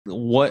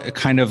what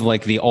kind of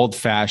like the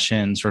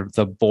old-fashioned sort of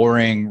the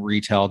boring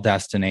retail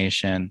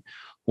destination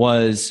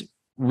was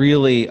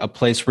really a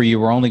place where you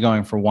were only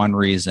going for one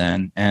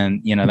reason.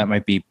 And, that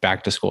might be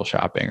back to school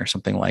shopping or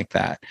something like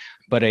that.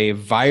 But a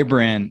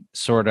vibrant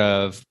sort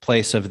of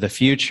place of the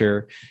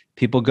future,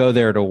 people go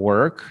there to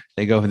work.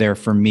 They go there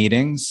for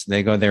meetings.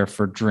 They go there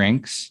for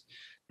drinks.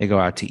 They go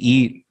out to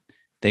eat.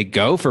 They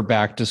go for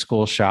back to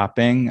school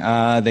shopping.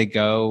 They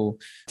go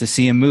to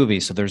see a movie.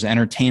 So there's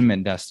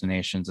entertainment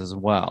destinations as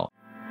well.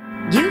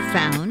 You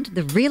found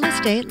the Real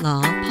Estate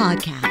Law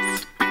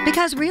Podcast.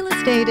 Because real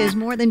estate is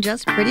more than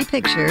just pretty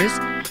pictures,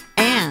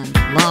 and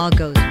law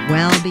goes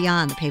well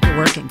beyond the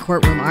paperwork and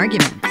courtroom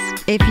arguments.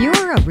 If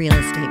you're a real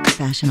estate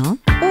professional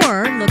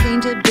or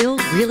looking to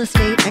build real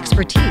estate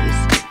expertise,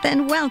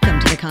 then welcome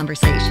to the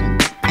conversation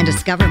and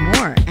discover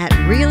more at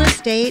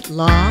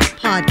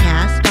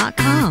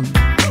realestatelawpodcast.com.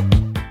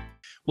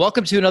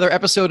 Welcome to another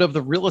episode of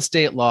the Real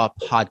Estate Law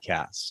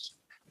Podcast.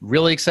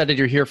 Really excited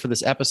you're here for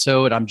this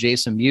episode. I'm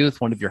Jason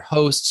Muth, one of your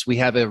hosts. We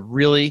have a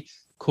really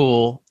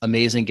cool,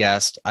 amazing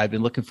guest. I've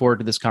been looking forward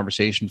to this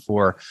conversation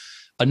for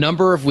a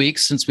number of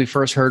weeks since we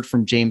first heard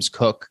from James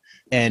Cook,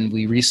 and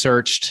we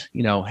researched,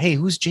 hey,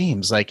 who's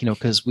James?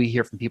 Because we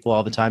hear from people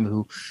all the time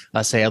who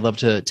say, I'd love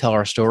to tell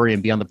our story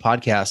and be on the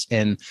podcast.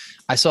 And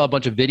I saw a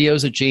bunch of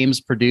videos that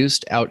James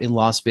produced out in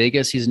Las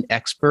Vegas. He's an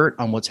expert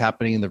on what's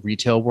happening in the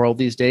retail world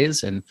these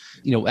days. And,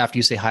 after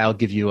you say hi, I'll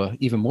give you an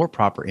even more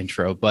proper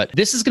intro. But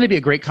this is going to be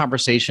a great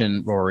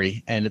conversation,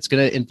 Rory, and it's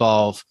going to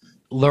involve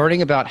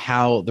learning about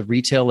how the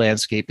retail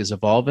landscape is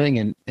evolving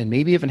and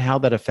maybe even how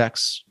that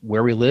affects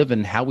where we live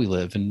and how we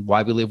live and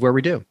why we live where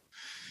we do.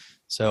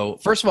 So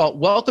first of all,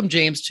 welcome,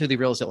 James, to the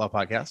Real Estate Law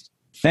Podcast.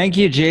 Thank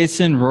you,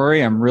 Jason.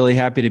 Rory, I'm really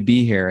happy to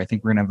be here. I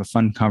think we're going to have a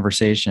fun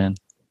conversation.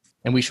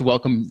 And we should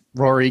welcome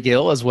Rory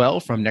Gill as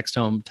well from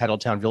nexthome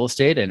Titletown Real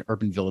Estate and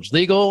Urban Village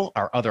Legal,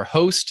 our other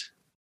host.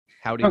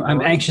 Howdy, I'm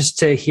Rory. anxious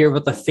to hear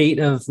about the fate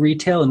of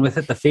retail and with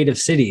it, the fate of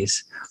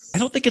cities. I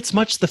don't think it's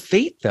much the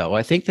fate, though.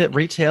 I think that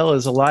retail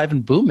is alive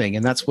and booming,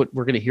 and that's what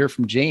we're going to hear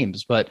from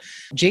James. But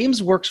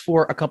James works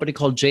for a company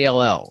called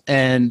JLL,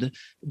 and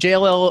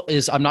JLL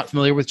is, I'm not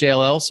familiar with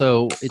JLL,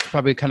 so it's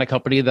probably the kind of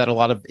company that a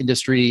lot of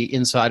industry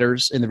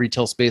insiders in the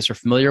retail space are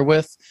familiar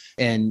with.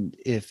 And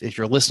if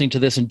you're listening to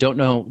this and don't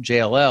know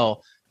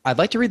JLL, I'd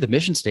like to read the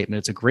mission statement.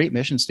 It's a great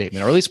mission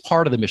statement, or at least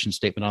part of the mission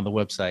statement on the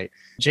website.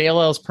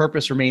 JLL's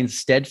purpose remains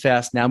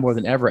steadfast now more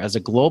than ever. As a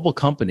global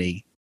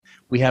company,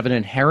 we have an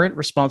inherent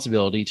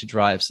responsibility to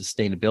drive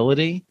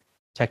sustainability,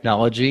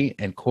 technology,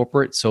 and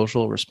corporate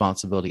social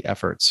responsibility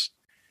efforts.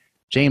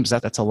 James,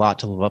 that's a lot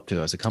to live up to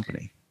as a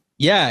company.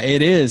 Yeah,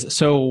 it is.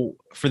 So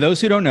for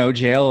those who don't know,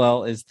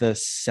 JLL is the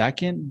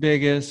second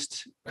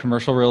biggest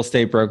commercial real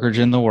estate brokerage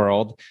in the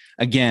world.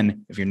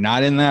 Again, if you're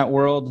not in that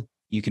world,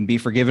 you can be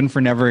forgiven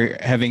for never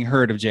having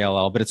heard of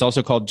JLL, but it's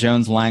also called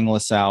Jones Lang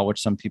LaSalle,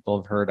 which some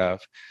people have heard of.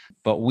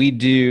 But we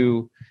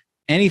do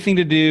anything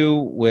to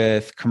do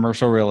with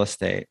commercial real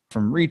estate,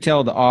 from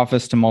retail to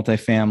office to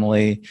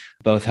multifamily,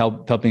 both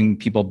helping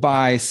people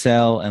buy,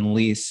 sell, and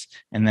lease.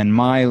 And then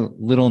my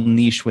little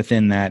niche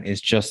within that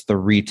is just the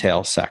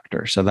retail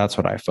sector. So that's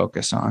what I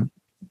focus on.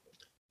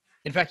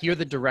 In fact, you're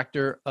the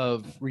director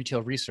of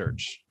retail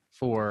research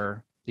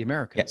for the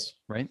Americas,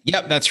 right?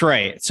 Yep, that's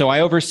right. So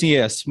I oversee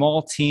a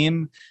small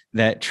team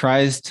that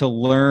tries to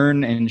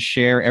learn and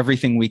share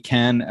everything we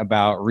can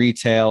about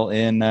retail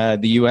in the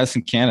US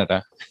and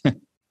Canada.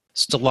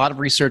 It's a lot of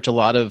research, a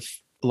lot of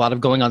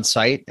going on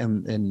site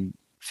and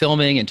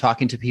filming and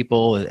talking to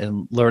people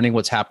and learning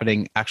what's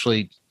happening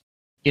actually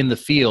in the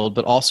field,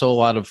 but also a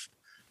lot of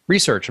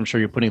research. I'm sure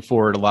you're putting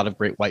forward a lot of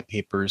great white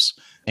papers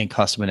and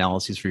custom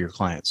analyses for your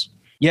clients.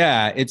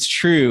 Yeah, it's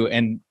true.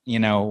 And,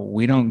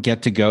 we don't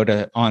get to go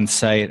to on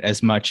site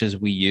as much as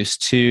we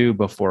used to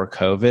before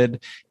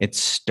COVID. It's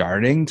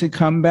starting to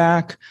come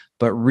back,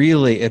 but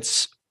really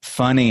it's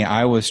funny.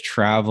 I was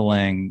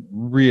traveling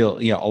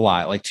a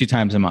lot, like 2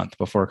 times a month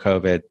before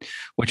COVID,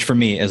 which for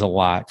me is a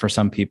lot. For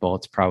some people,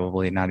 it's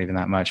probably not even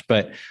that much,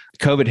 but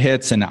COVID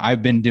hits and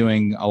I've been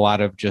doing a lot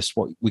of just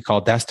what we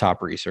call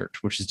desktop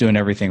research, which is doing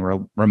everything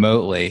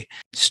remotely,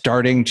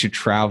 starting to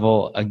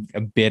travel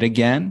a bit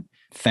again.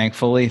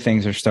 Thankfully,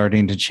 things are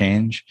starting to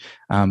change.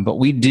 But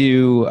we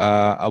do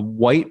a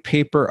white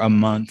paper a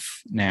month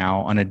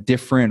now on a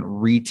different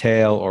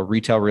retail or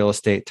retail real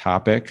estate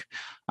topic.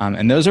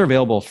 And those are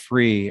available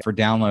free for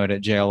download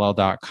at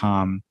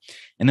jll.com.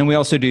 And then we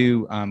also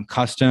do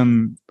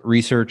custom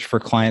research for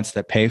clients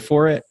that pay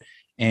for it.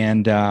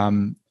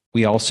 And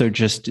we also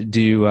just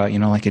do,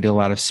 I do a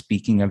lot of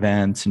speaking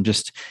events and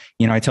just,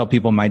 I tell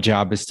people my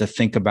job is to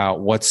think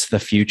about what's the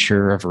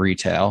future of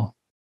retail.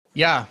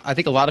 Yeah, I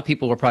think a lot of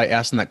people are probably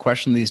asking that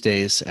question these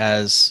days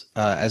as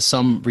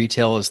some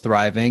retail is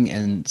thriving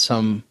and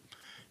some,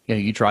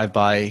 you drive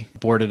by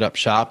boarded up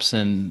shops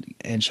and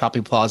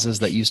shopping plazas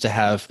that used to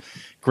have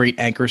great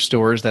anchor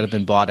stores that have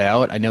been bought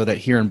out. I know that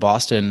here in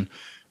Boston,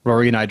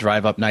 Rory and I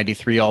drive up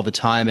 93 all the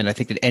time, and I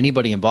think that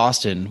anybody in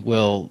Boston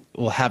will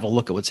have a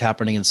look at what's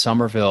happening in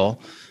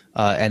Somerville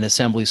and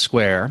Assembly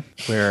Square,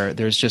 where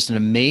there's just an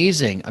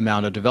amazing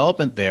amount of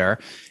development there.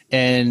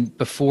 And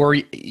before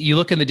you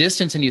look in the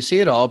distance and you see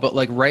it all, but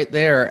like right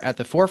there at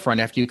the forefront,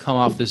 after you come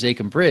off the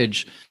Zakim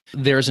Bridge,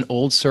 there's an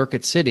old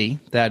Circuit City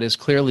that is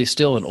clearly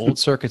still an old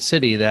Circuit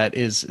City that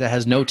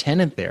has no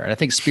tenant there. And I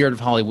think Spirit of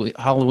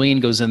Halloween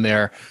goes in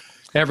there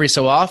every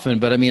so often.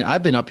 But I mean,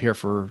 I've been up here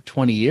for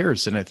 20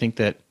 years, and I think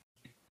that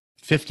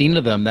 15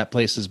 of them, that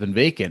place has been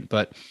vacant.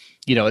 But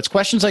it's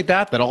questions like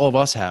that all of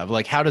us have.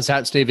 Like, how does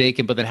that stay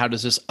vacant? But then how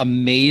does this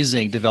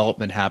amazing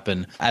development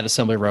happen at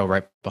Assembly Row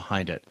right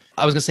behind it?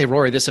 I was going to say,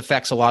 Rory, this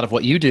affects a lot of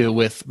what you do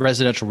with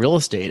residential real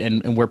estate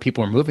and where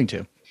people are moving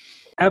to.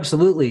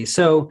 Absolutely.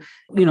 So,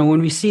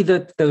 when we see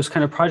those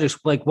kind of projects,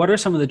 like what are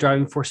some of the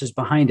driving forces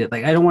behind it?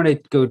 Like, I don't want to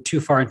go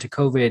too far into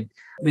COVID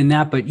in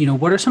that, but,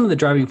 what are some of the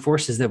driving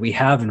forces that we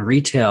have in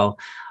retail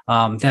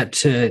that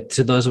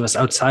to those of us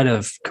outside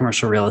of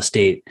commercial real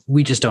estate,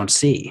 we just don't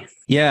see?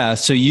 Yeah.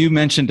 So you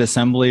mentioned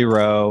Assembly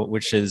Row,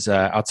 which is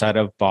outside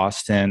of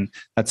Boston.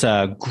 That's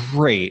a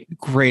great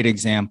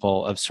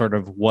example of sort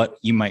of what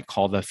you might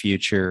call the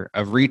future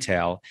of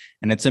retail.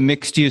 And it's a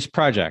mixed use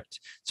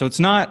project. So it's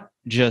not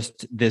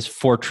just this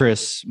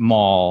fortress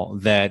mall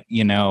that,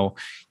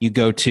 you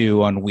go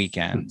to on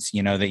weekends,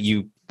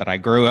 that I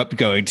grew up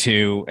going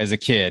to as a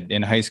kid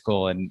in high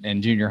school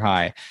and junior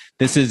high.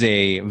 This is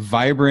a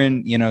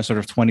vibrant, sort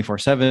of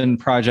 24/7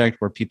 project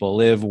where people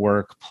live,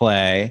 work,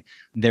 play.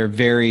 They're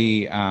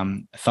very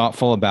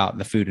thoughtful about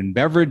the food and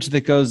beverage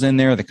that goes in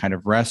there, the kind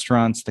of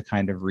restaurants, the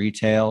kind of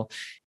retail.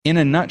 In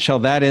a nutshell,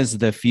 that is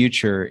the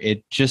future.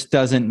 It just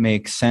doesn't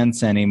make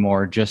sense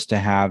anymore just to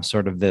have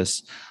sort of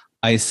this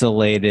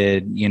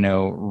isolated,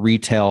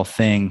 retail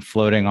thing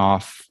floating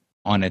off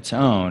on its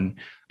own.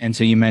 And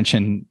so you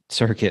mentioned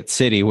Circuit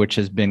City, which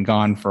has been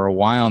gone for a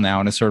while now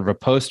and is sort of a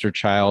poster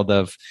child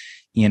of,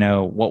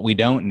 what we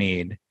don't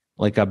need,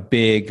 like a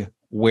big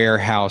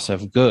warehouse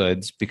of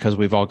goods, because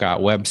we've all got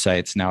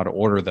websites now to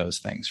order those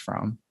things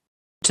from.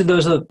 To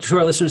those to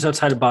our listeners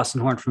outside of Boston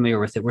who aren't familiar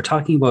with it, we're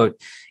talking about,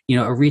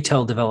 a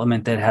retail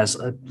development that has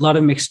a lot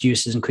of mixed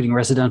uses, including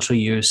residential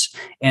use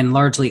and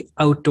largely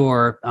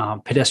outdoor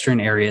pedestrian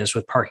areas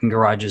with parking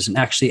garages and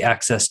actually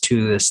access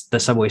to the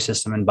subway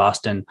system in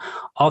Boston,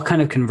 all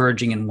kind of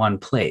converging in one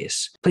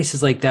place.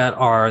 Places like that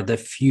are the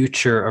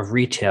future of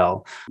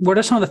retail. What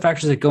are some of the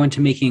factors that go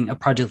into making a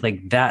project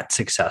like that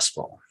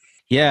successful?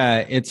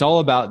 Yeah, it's all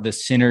about the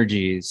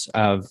synergies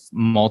of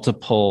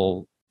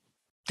multiple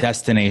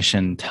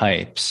destination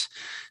types.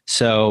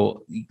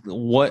 So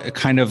what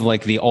kind of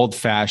like the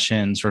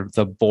old-fashioned sort of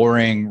the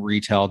boring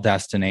retail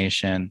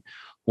destination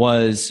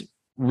was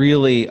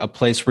really a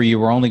place where you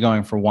were only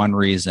going for one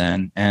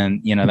reason.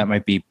 And, that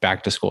might be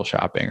back to school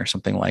shopping or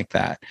something like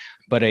that.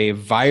 But a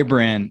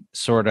vibrant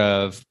sort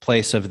of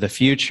place of the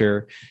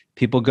future,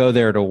 people go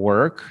there to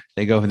work.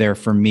 They go there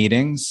for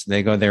meetings.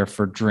 They go there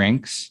for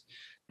drinks.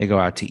 They go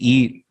out to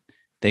eat.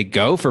 They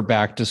go for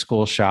back to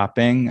school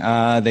shopping.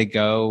 They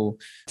go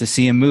to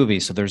see a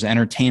movie. So there's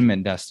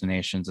entertainment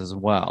destinations as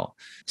well.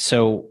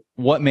 So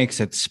what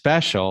makes it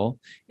special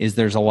is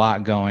there's a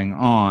lot going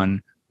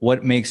on.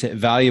 What makes it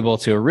valuable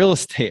to a real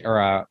estate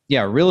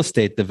real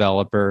estate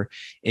developer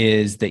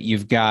is that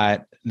you've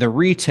got the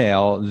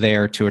retail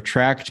there to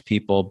attract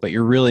people, but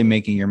you're really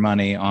making your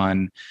money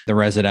on the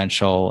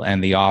residential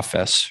and the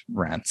office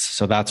rents.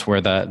 So that's where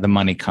the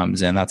money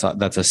comes in. That's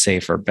a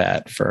safer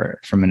bet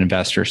from an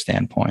investor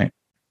standpoint.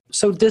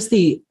 So does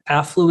the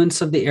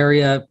affluence of the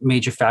area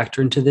major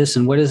factor into this?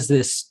 And what does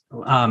this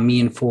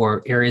mean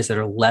for areas that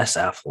are less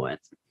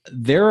affluent?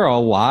 There are a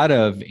lot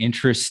of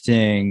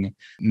interesting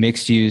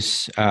mixed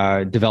use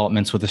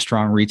developments with a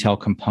strong retail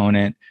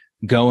component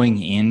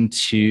going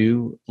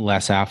into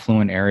less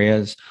affluent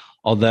areas.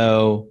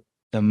 Although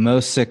the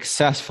most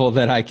successful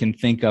that I can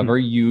think of are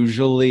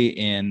usually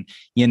in,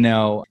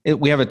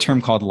 we have a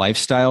term called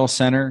lifestyle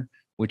center,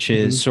 which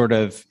is sort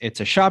of, it's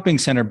a shopping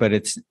center, but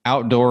it's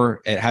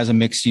outdoor. It has a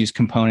mixed use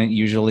component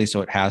usually.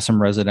 So it has some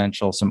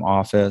residential, some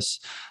office.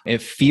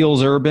 It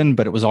feels urban,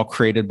 but it was all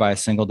created by a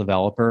single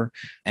developer.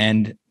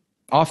 And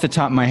off the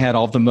top of my head,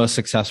 all of the most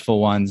successful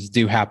ones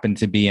do happen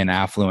to be in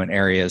affluent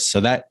areas.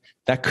 So that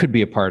could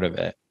be a part of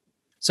it.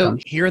 So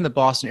here in the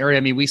Boston area, I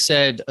mean, we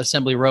said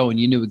Assembly Row and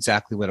you knew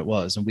exactly what it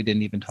was, and we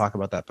didn't even talk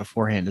about that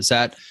beforehand. Is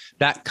that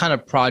kind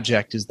of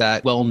project, is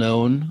that well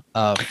known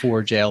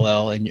for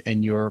JLL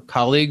and your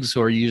colleagues,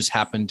 or you just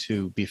happen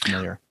to be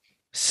familiar?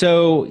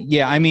 So,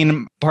 yeah, I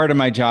mean, part of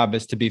my job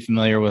is to be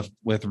familiar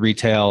with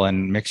retail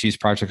and mixed use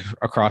projects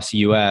across the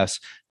US.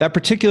 That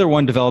particular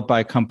one developed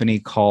by a company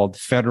called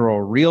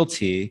Federal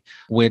Realty,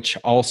 which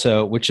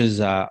is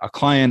a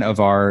client of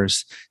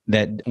ours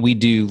that we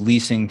do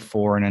leasing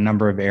for in a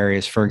number of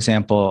areas. For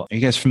example, are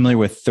you guys familiar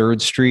with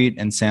 3rd Street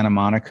in Santa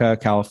Monica,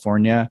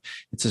 California?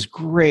 It's this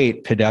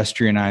great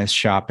pedestrianized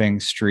shopping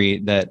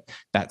street that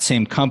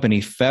same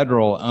company,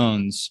 Federal,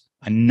 owns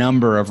a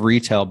number of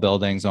retail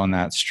buildings on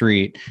that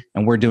street,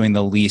 and we're doing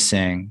the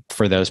leasing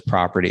for those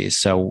properties.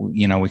 So,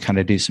 we kind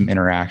of do some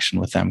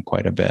interaction with them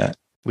quite a bit.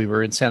 We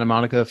were in Santa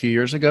Monica a few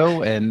years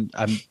ago, and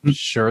I'm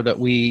sure that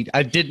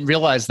I didn't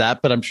realize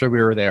that, but I'm sure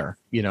we were there.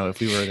 If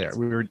we were there,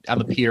 we were on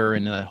the pier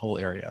in that whole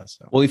area.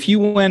 So, well, if you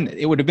went,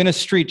 it would have been a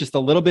street just a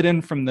little bit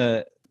in from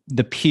the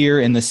pier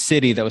in the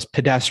city that was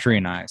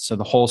pedestrianized. So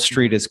the whole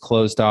street is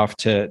closed off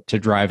to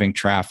driving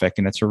traffic.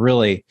 And it's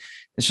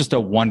just a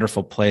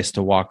wonderful place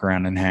to walk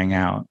around and hang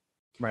out.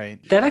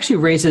 Right. That actually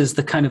raises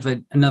the kind of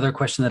another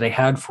question that I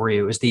had for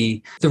you is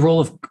the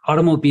role of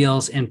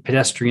automobiles and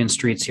pedestrian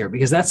streets here,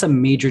 because that's a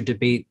major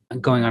debate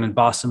going on in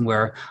Boston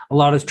where a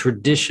lot of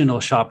traditional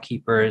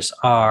shopkeepers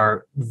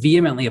are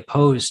vehemently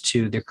opposed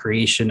to the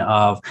creation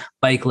of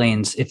bike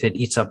lanes if it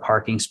eats up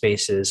parking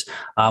spaces,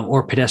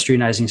 or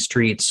pedestrianizing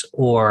streets,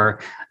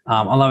 or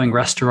allowing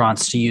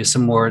restaurants to use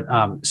some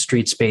more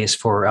street space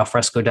for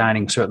alfresco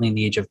dining, certainly in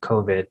the age of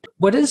COVID.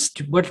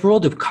 What role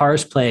do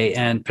cars play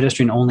and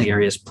pedestrian-only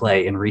areas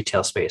play in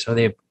retail space? Are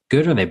they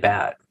good or are they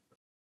bad?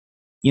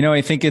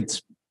 I think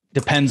it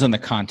depends on the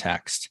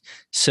context.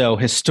 So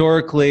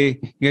historically,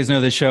 you guys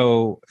know the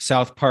show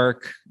South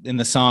Park. In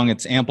the song,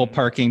 it's ample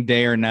parking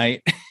day or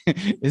night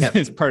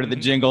is part of the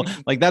jingle.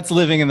 Like, that's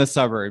living in the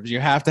suburbs.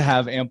 You have to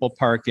have ample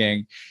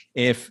parking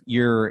if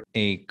you're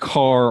a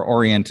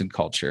car-oriented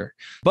culture.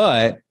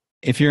 But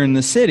if you're in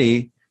the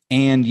city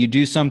and you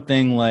do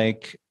something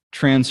like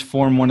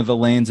transform one of the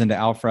lanes into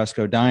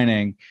alfresco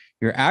dining,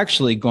 you're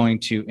actually going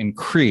to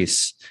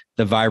increase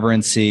the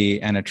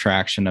vibrancy and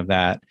attraction of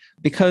that,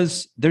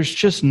 because there's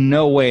just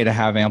no way to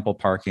have ample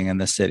parking in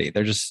the city.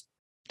 There just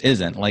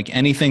isn't. Like,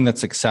 anything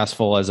that's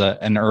successful as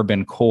an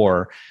urban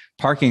core,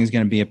 parking is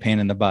going to be a pain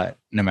in the butt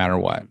no matter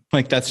what.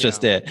 Like, that's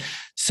just it.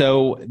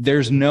 So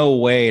there's no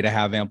way to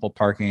have ample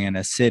parking in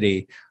a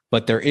city,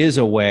 but there is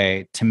a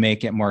way to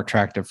make it more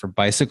attractive for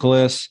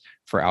bicyclists,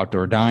 for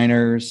outdoor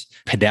diners,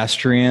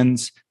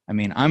 pedestrians. I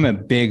mean, I'm a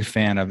big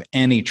fan of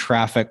any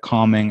traffic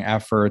calming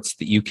efforts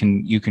that you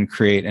can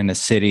create in a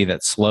city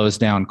that slows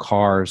down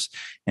cars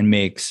and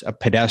makes a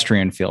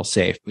pedestrian feel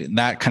safe.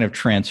 That kind of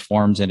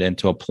transforms it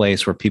into a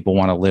place where people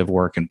want to live,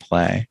 work, and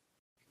play.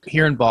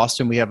 Here in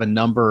Boston, we have a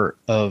number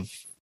of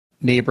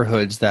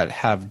neighborhoods that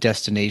have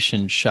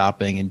destination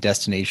shopping and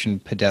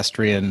destination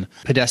pedestrian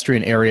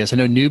areas. I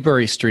know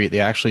Newbury Street, they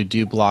actually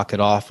do block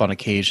it off on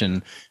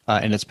occasion,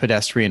 and it's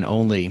pedestrian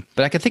only.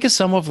 But I can think of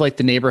some of like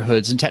the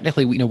neighborhoods, and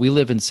technically, we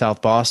live in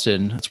South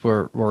Boston. That's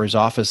where his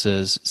office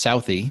is.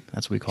 Southie,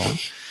 that's what we call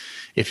it.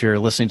 If you're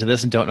listening to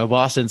this and don't know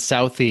Boston,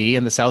 Southie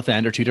and the South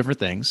End are two different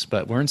things,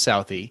 but we're in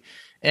Southie.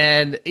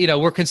 And,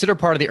 we're considered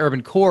part of the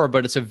urban core,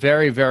 but it's a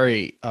very,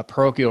 very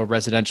parochial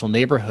residential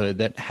neighborhood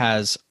that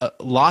has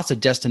lots of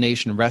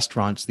destination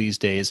restaurants these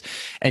days.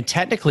 And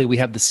technically, we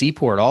have the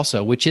Seaport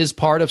also, which is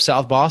part of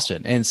South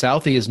Boston. And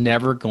Southie is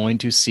never going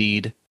to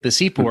cede the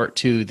Seaport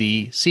to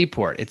the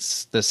Seaport.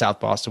 It's the South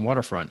Boston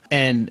waterfront.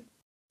 And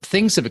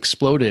things have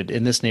exploded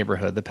in this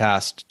neighborhood the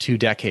past 2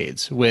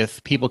 decades,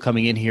 with people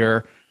coming in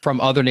here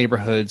from other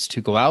neighborhoods to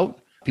go out.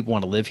 People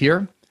want to live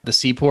here. The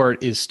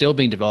Seaport is still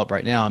being developed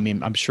right now. I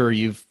mean, I'm sure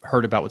you've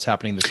heard about what's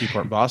happening in the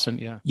Seaport in Boston.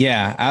 Yeah.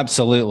 Yeah,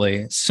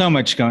 absolutely. So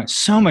much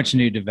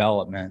new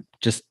development.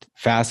 Just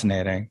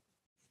fascinating.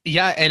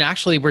 Yeah. And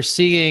actually we're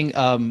seeing,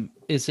 who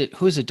is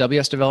it?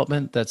 WS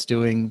Development that's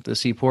doing the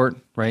Seaport,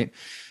 right?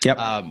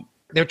 Yep.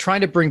 They're trying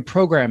to bring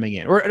programming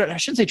in, or I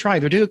shouldn't say trying,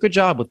 they're doing a good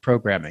job with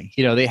programming.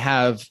 They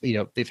have,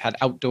 they've had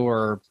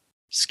outdoor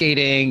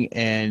skating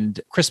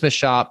and Christmas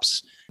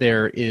shops.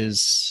 There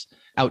is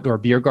outdoor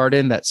beer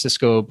garden that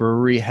Cisco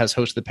Brewery has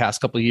hosted the past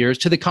couple of years,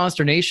 to the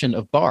consternation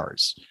of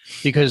bars,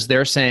 because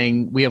they're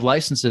saying, we have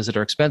licenses that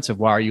are expensive.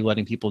 Why are you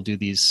letting people do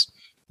these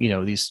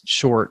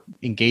short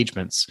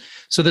engagements?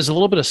 So there's a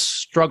little bit of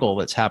struggle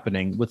that's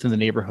happening within the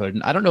neighborhood.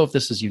 And I don't know if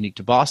this is unique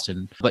to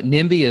Boston, but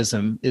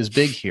NIMBYism is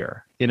big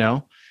here.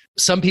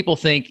 Some people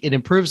think it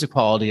improves the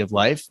quality of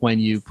life when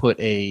you put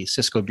a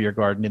Cisco beer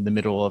garden in the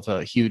middle of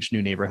a huge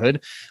new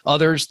neighborhood.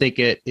 Others think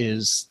it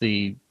is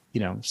the,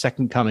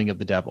 second coming of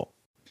the devil.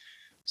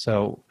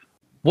 So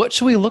what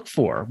should we look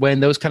for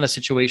when those kind of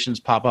situations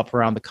pop up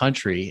around the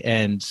country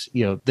and,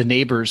 the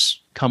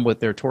neighbors come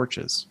with their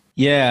torches?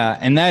 Yeah.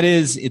 And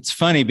it's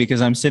funny because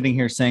I'm sitting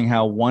here saying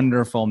how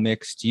wonderful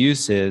mixed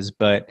use is,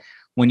 but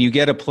when you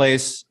get a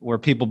place where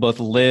people both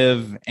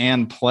live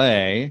and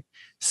play,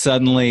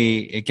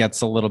 suddenly it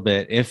gets a little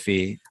bit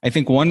iffy. I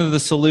think one of the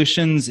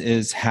solutions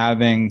is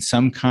having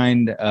some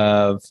kind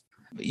of,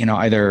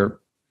 either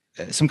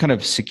some kind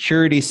of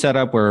security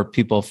setup where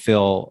people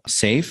feel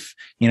safe.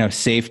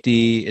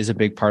 Safety is a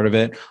big part of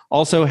it.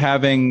 Also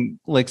having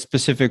like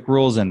specific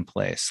rules in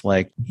place,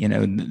 like,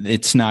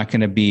 it's not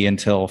going to be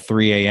until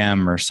 3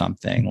 a.m. or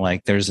something.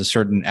 Like, there's a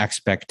certain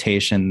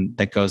expectation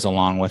that goes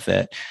along with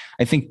it.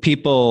 I think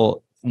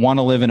people want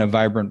to live in a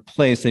vibrant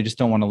place. They just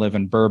don't want to live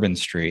in Bourbon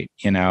Street,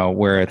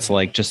 where it's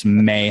like just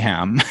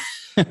mayhem.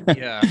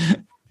 Yeah.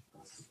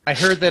 I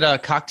heard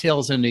that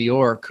cocktails in New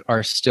York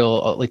are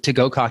still, like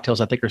to-go cocktails,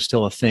 I think are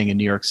still a thing in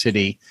New York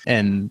City.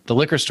 And the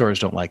liquor stores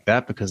don't like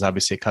that because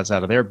obviously it cuts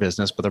out of their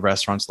business, but the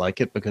restaurants like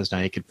it because now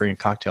you could bring a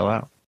cocktail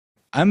out.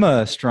 I'm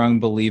a strong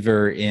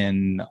believer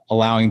in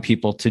allowing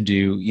people to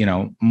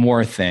do,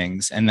 more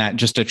things, and that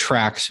just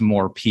attracts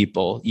more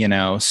people,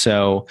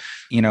 So,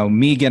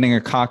 me getting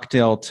a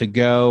cocktail to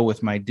go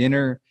with my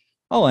dinner,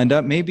 I'll end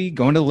up maybe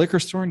going to the liquor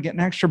store and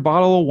getting an extra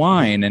bottle of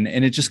wine. And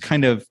it just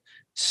kind of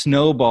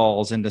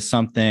snowballs into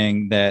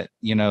something that,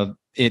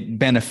 it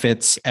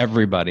benefits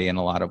everybody in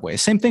a lot of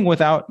ways. Same thing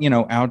without,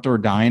 outdoor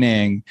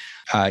dining,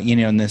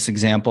 in this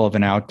example of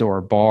an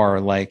outdoor bar,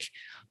 like,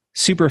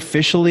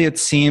 superficially, it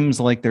seems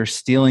like they're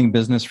stealing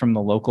business from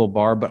the local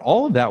bar, but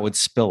all of that would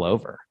spill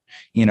over.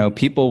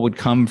 People would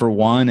come for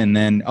one and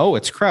then, oh,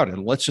 it's crowded.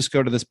 Let's just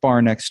go to this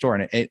bar next door.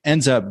 And it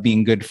ends up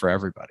being good for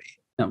everybody.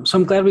 So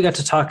I'm glad we got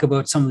to talk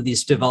about some of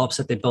these develops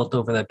that they built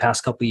over the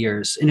past couple of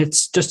years. And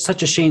it's just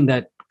such a shame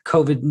that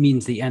COVID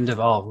means the end of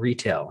all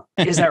retail.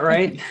 Is that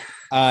right?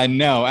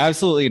 No,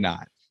 absolutely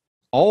not.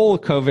 All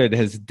COVID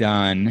has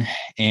done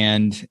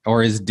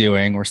or is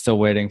doing, we're still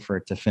waiting for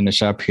it to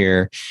finish up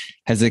here,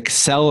 has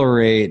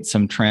accelerate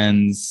some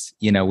trends,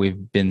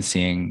 we've been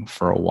seeing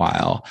for a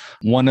while.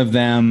 One of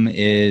them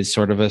is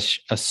sort of a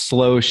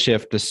slow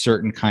shift to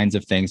certain kinds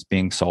of things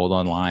being sold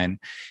online.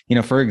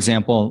 For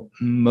example,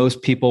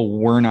 most people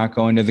were not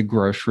going to the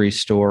grocery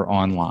store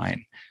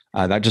online.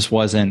 That just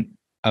wasn't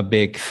a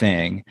big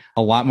thing.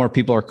 A lot more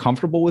people are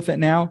comfortable with it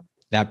now.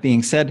 That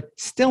being said,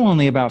 still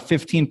only about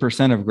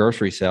 15% of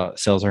grocery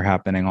sales are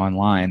happening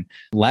online.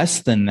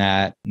 Less than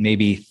that,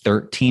 maybe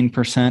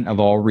 13% of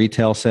all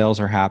retail sales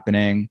are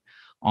happening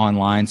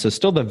online. So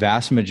still the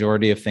vast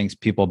majority of things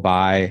people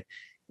buy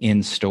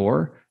in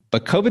store.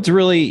 But COVID's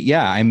really,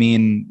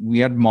 we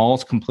had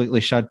malls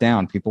completely shut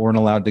down. People weren't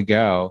allowed to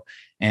go.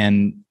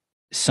 And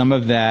some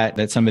of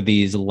some of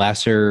these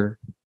lesser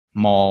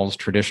malls,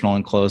 traditional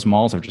enclosed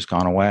malls, have just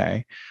gone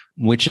away,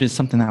 which is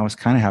something that was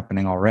kind of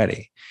happening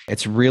already.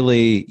 It's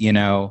really,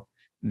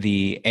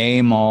 the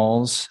A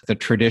malls, the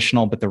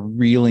traditional, but the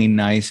really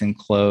nice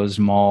enclosed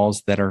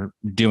malls that are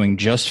doing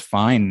just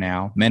fine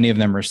now. Many of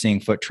them are seeing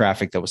foot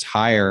traffic that was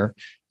higher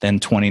than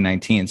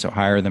 2019, so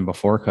higher than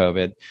before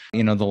COVID.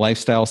 The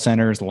lifestyle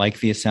centers like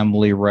the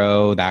Assembly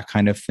Row, that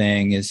kind of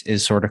thing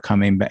is sort of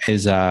coming,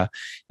 is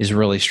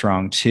really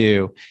strong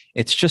too.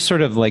 It's just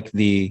sort of like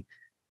the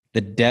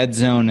dead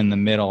zone in the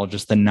middle,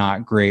 just the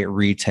not great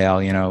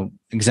retail,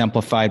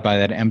 exemplified by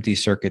that empty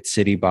circuit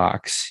city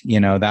box.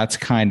 That's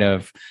kind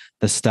of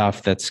the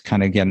stuff that's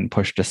kind of getting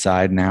pushed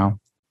aside now.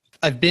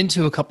 I've been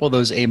to a couple of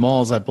those A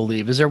malls, I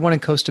believe. Is there one in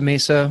Costa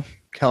Mesa,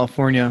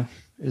 California?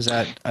 Is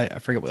that, I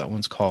forget what that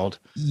one's called.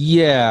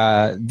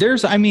 Yeah,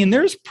 there's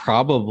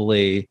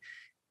probably,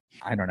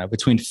 I don't know,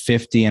 between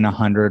 50 and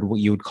 100,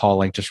 what you would call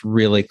like just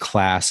really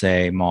class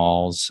A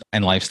malls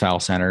and lifestyle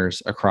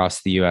centers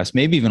across the US,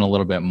 maybe even a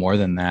little bit more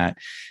than that.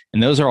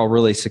 And those are all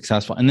really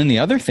successful. And then the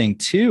other thing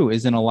too,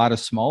 is in a lot of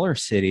smaller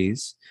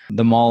cities,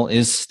 the mall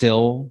is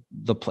still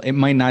it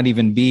might not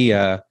even be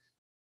a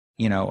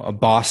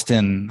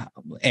Boston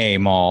A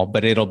mall,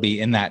 but it'll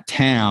be in that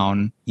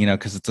town,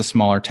 because it's a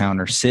smaller town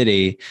or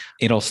city,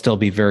 it'll still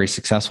be very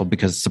successful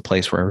because it's a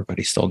place where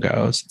everybody still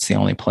goes. It's the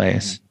only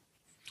place.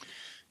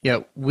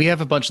 Yeah, we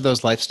have a bunch of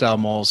those lifestyle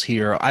malls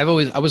here. I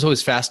was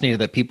always fascinated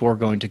that people are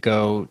going to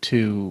go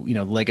to,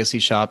 legacy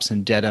shops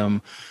in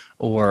Dedham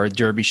or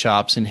derby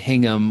shops in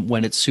Hingham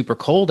when it's super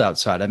cold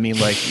outside. I mean,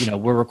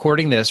 we're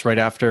recording this right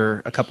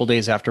after a couple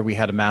days after we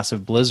had a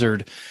massive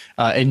blizzard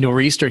and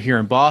nor'easter here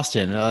in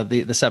Boston.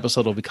 This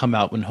episode will come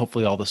out when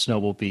hopefully all the snow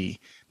will be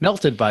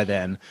melted by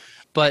then.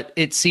 But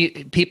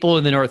people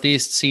in the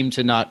Northeast seem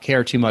to not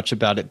care too much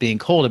about it being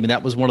cold. I mean,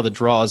 that was one of the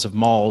draws of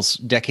malls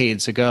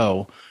decades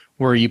ago,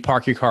 where you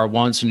park your car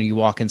once and you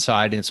walk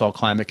inside and it's all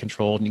climate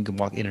controlled and you can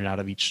walk in and out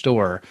of each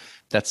store.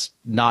 That's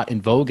not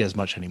in vogue as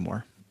much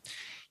anymore.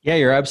 Yeah,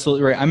 you're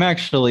absolutely right. I'm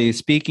actually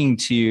speaking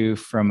to you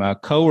from a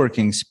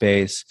co-working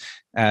space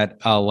at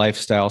a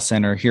lifestyle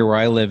center here where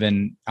I live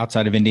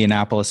outside of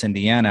Indianapolis,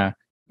 Indiana.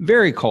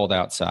 Very cold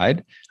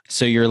outside.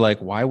 So you're like,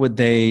 why would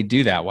they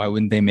do that? Why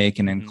wouldn't they make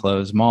an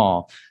enclosed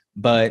mall?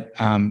 But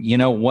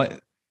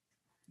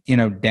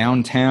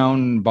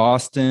downtown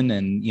Boston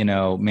and,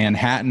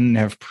 Manhattan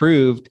have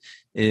proved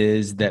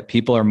is that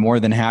people are more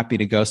than happy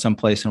to go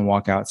someplace and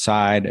walk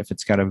outside if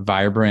it's got a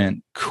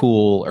vibrant,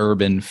 cool,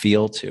 urban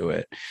feel to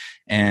it.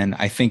 And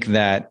I think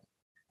that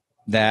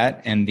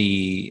and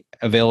the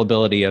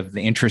availability of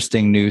the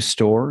interesting new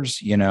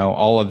stores,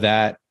 all of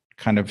that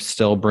kind of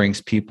still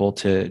brings people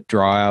to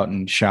draw out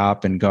and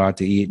shop and go out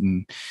to eat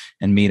and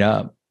meet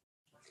up.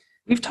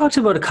 We've talked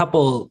about a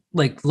couple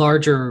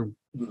larger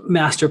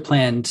master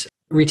planned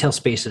retail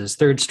spaces,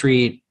 3rd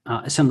Street,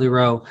 Assembly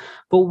Row.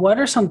 But what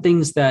are some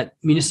things that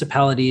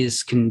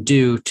municipalities can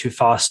do to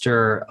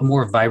foster a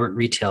more vibrant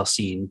retail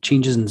scene,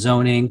 changes in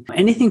zoning,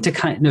 anything to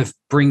kind of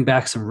bring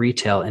back some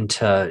retail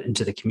into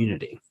the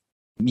community?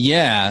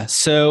 Yeah.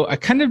 So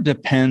it kind of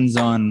depends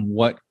on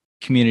what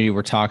community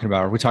we're talking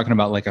about. Are we talking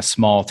about like a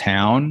small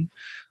town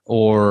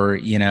or,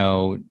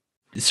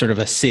 sort of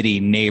a city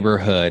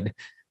neighborhood?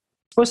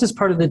 I suppose it's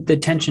part of the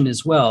tension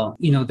as well.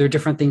 There are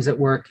different things that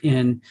work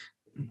in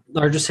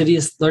larger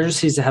cities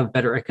that have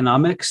better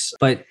economics,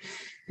 but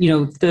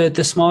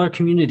the smaller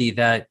community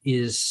that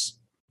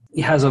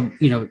has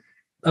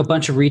a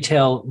bunch of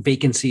retail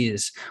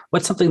vacancies,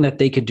 what's something that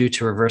they could do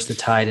to reverse the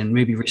tide and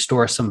maybe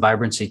restore some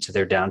vibrancy to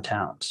their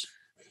downtowns?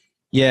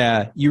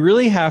 Yeah, you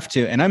really have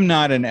to. And I'm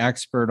not an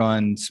expert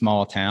on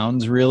small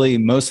towns, really.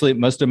 Most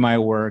of my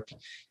work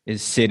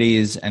is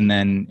cities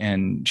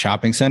and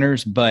shopping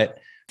centers. But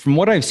from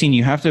what I've seen,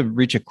 you have to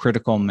reach a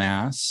critical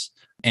mass.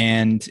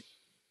 And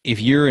if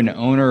you're an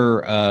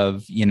owner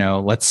of,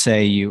 let's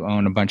say you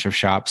own a bunch of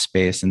shop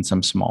space in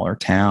some smaller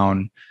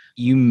town,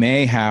 you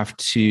may have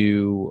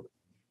to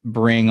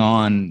bring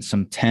on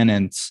some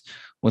tenants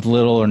with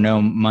little or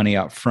no money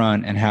up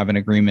front and have an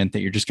agreement that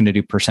you're just going to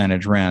do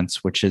percentage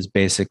rents, which is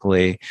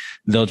basically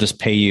they'll just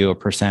pay you a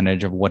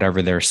percentage of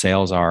whatever their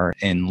sales are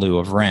in lieu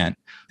of rent.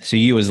 So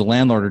you as a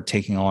landlord are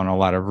taking on a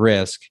lot of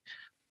risk.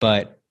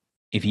 But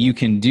if you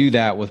can do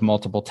that with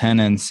multiple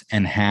tenants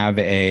and have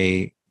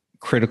a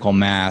critical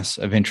mass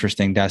of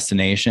interesting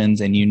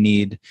destinations, and you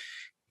need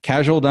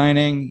casual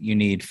dining, you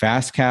need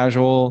fast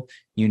casual,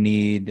 you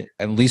need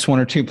at least one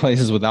or two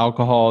places with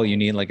alcohol, you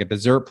need like a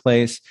dessert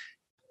place,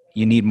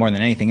 you need more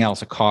than anything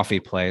else a coffee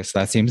place.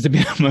 That seems to be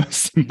the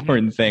most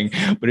important thing.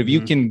 But if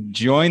you can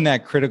join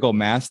that critical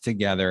mass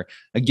together,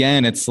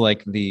 again, it's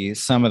like the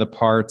sum of the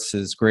parts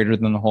is greater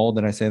than the whole.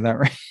 Did I say that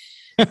right?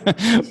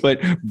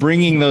 But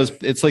bringing those,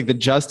 it's like the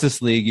Justice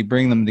League, you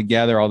bring them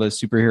together, all those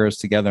superheroes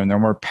together, and they're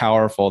more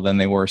powerful than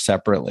they were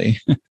separately.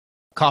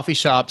 Coffee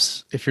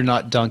shops, if you're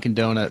not Dunkin'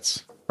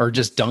 Donuts, or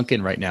just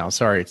Dunkin' right now,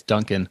 sorry, it's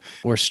Dunkin',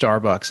 or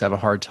Starbucks have a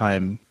hard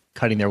time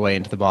cutting their way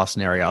into the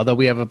Boston area. Although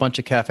we have a bunch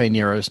of Cafe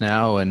Neros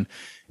now, and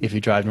if you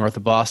drive north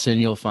of Boston,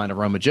 you'll find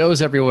Aroma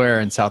Joe's everywhere,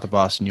 and south of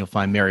Boston, you'll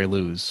find Mary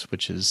Lou's,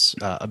 which is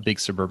a big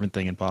suburban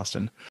thing in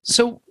Boston.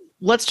 So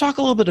let's talk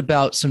a little bit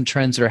about some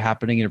trends that are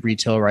happening in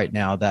retail right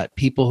now that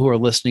people who are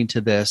listening to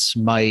this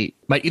might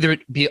either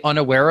be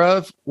unaware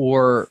of,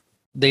 or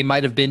they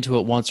might have been to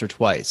it once or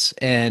twice.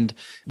 And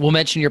we'll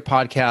mention your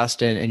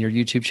podcast and your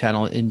YouTube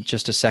channel in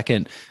just a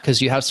second,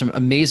 because you have some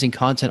amazing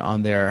content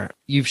on there.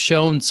 You've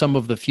shown some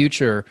of the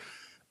future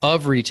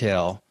of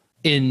retail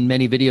in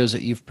many videos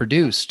that you've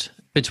produced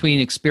between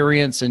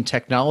experience and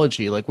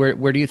technology. Like where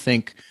do you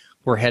think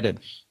we're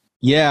headed?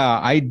 Yeah,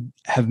 I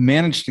have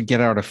managed to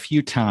get out a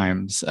few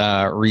times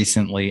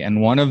recently.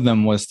 And one of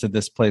them was to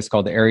this place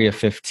called Area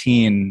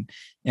 15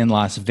 in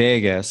Las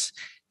Vegas.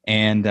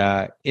 And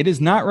it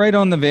is not right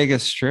on the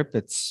Vegas Strip.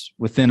 It's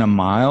within a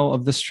mile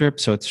of the Strip.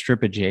 So it's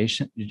Strip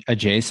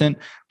adjacent,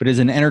 but it's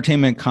an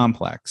entertainment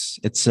complex.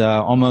 It's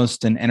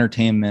almost an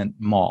entertainment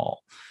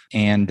mall.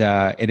 And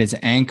it is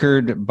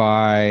anchored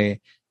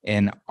by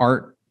an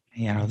art,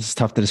 this is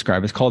tough to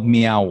describe. It's called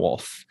Meow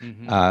Wolf.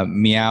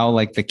 Mm-hmm. Meow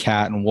like the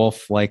cat and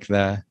wolf like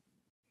the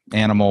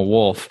animal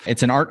wolf.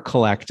 It's an art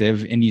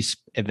collective, and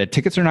the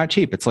tickets are not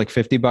cheap. It's like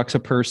 $50 a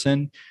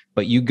person,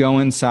 but you go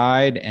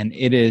inside and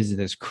it is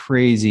this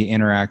crazy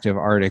interactive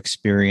art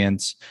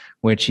experience,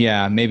 which,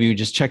 maybe you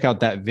just check out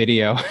that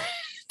video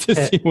to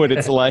see what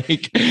it's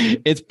like.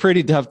 It's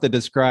pretty tough to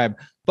describe,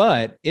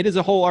 but it is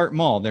a whole art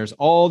mall. There's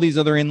all these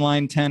other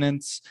inline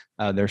tenants.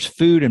 There's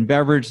food and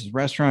beverage,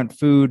 restaurant,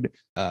 food,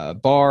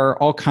 bar,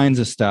 all kinds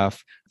of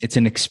stuff. It's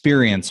an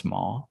experience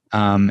mall.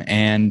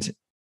 And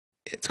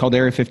it's called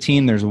Area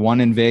 15. There's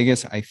one in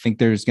Vegas. I think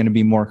there's going to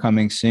be more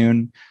coming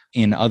soon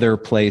in other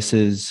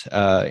places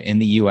in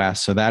the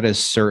US. So that is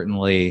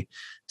certainly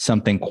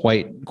something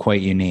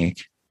quite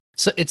unique.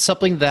 So it's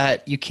something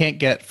that you can't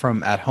get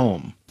from at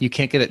home. You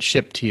can't get it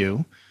shipped to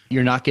you.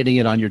 You're not getting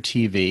it on your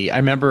TV. I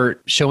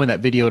remember showing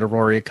that video to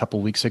Rory a couple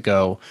of weeks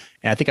ago,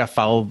 and I think I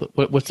followed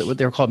what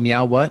they were called.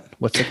 Meow what?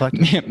 What's the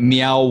collective?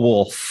 Meow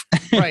Wolf.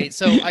 Right.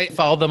 So I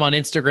followed them on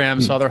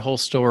Instagram, saw their whole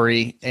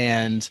story,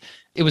 and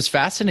it was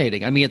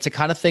fascinating. I mean, it's a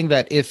kind of thing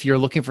that if you're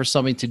looking for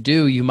something to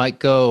do, you might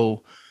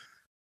go.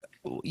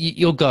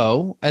 You'll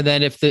go, and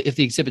then if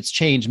the exhibits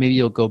change, maybe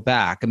you'll go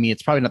back. I mean,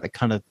 it's probably not the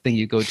kind of thing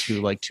you go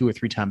to like 2 or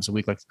 3 times a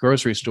week, like the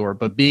grocery store.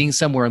 But being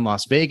somewhere in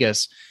Las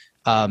Vegas,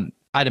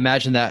 I'd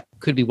imagine that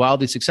could be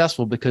wildly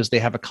successful because they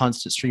have a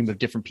constant stream of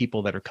different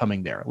people that are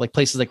coming there, like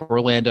places like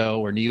Orlando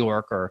or New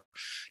York, or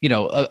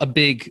a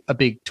big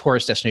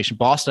tourist destination.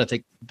 Boston, I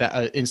think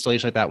that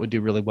installation like that would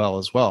do really well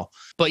as well.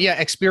 But yeah,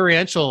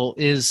 experiential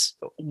is,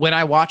 when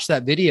I watched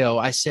that video,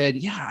 I said,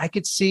 yeah, I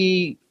could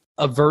see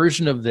a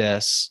version of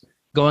this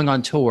going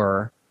on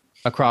tour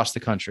across the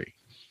country.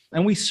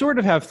 And we sort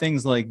of have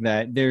things like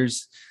that.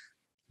 There's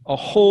a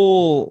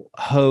whole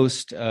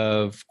host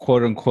of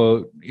quote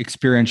unquote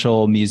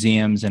experiential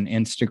museums and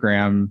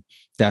Instagram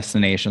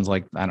destinations,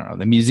 like, I don't know,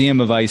 the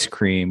Museum of Ice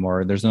Cream,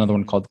 or there's another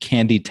one called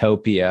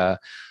Candytopia.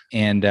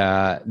 And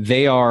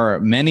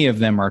many of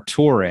them are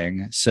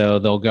touring. So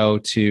they'll go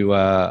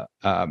to,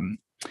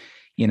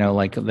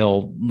 like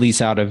they'll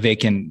lease out a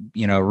vacant,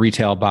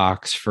 retail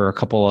box for a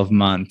couple of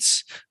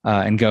months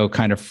and go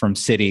kind of from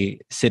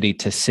city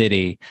to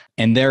city.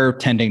 And they're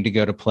tending to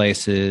go to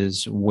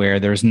places where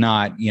there's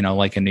not,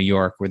 like in New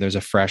York, where there's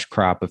a fresh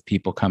crop of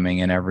people coming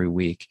in every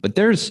week. But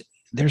there's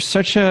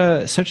such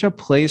a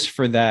place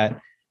for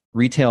that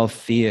retail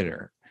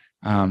theater.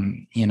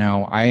 I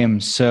am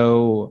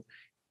so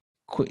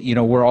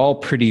we're all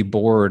pretty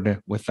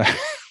bored with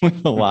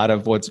with a lot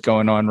of what's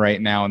going on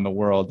right now in the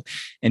world,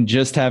 and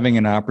just having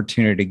an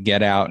opportunity to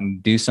get out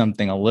and do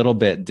something a little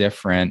bit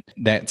different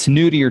that's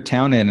new to your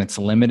town, and it's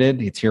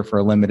limited. It's here for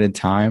a limited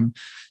time.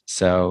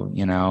 So,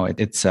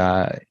 it's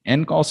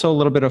and also a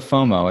little bit of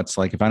FOMO. It's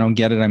like, if I don't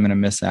get it, I'm going to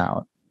miss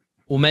out.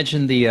 We'll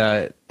mention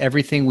the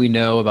everything we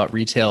know about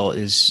retail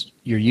is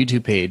your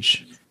YouTube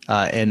page.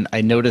 And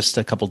I noticed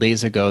a couple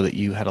days ago that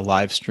you had a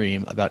live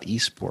stream about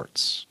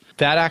esports.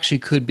 That actually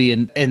could be,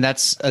 and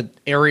that's an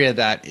area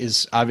that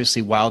is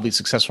obviously wildly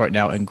successful right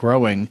now and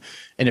growing.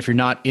 And if you're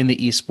not in the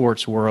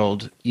esports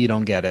world, you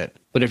don't get it.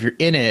 But if you're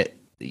in it,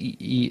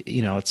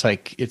 it's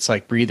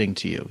like breathing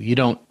to you. You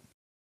don't.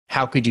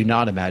 How could you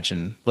not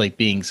imagine like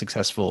being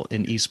successful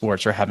in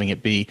esports or having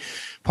it be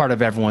part of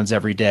everyone's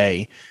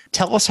everyday?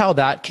 Tell us how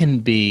that can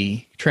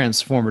be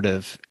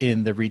transformative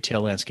in the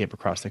retail landscape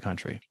across the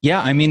country.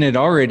 Yeah, I mean, it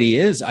already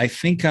is. I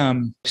think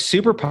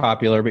super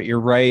popular, but you're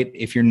right.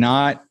 If you're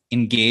not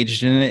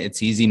engaged in it,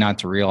 it's easy not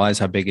to realize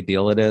how big a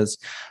deal it is.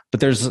 But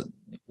there's,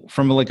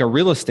 from like a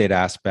real estate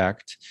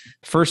aspect,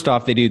 first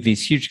off, they do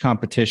these huge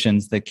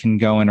competitions that can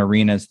go in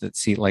arenas that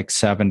seat like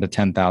 7,000 to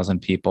 10,000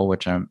 people,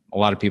 which a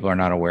lot of people are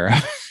not aware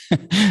of.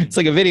 It's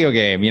like a video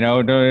game,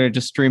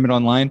 just stream it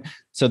online.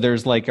 So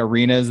there's like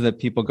arenas that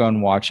people go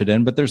and watch it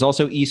in, but there's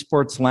also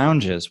esports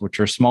lounges, which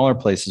are smaller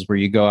places where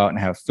you go out and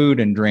have food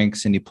and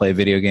drinks and you play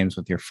video games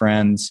with your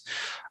friends.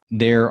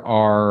 There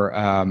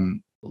are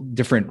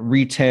different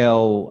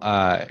retail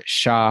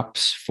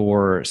shops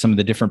for some of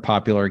the different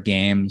popular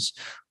games,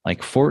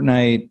 like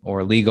Fortnite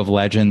or League of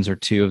Legends are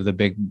two of the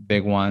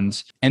big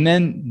ones. And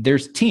then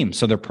there's teams.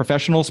 So they're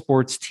professional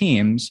sports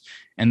teams,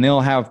 and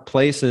they'll have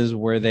places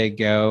where they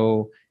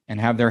go and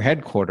have their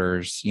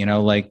headquarters,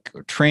 like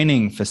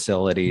training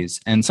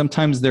facilities. And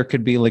sometimes there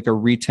could be like a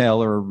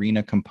retail or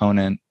arena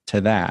component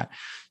to that.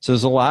 So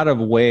there's a lot of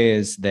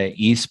ways that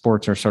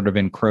esports are sort of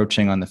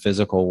encroaching on the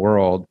physical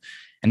world.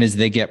 And as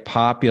they get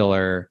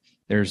popular,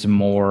 there's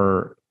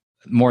more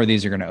of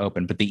these are going to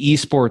open. But the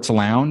esports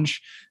lounge,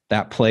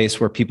 that place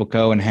where people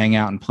go and hang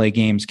out and play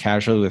games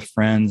casually with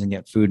friends and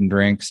get food and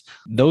drinks,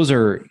 those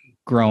are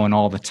growing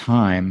all the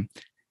time.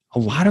 A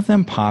lot of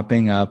them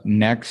popping up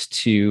next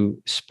to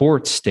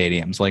sports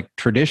stadiums, like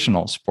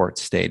traditional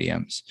sports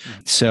stadiums.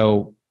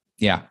 So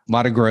yeah, a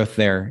lot of growth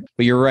there.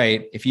 But you're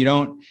right. If you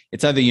don't,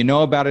 it's either you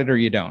know about it or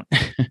you don't.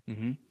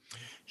 Mm-hmm.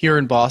 Here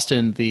in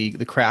Boston, the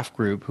Kraft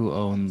Group, who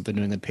own the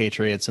New England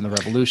Patriots and the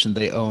Revolution,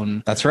 they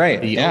own that's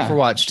right. the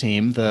Overwatch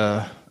team,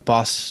 the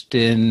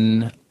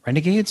Boston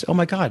Renegades. Oh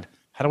my God.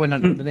 How do I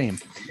not know the name?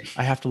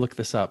 I have to look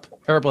this up.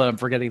 Terrible, I'm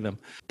forgetting them.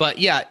 But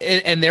yeah,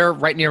 and they're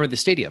right near the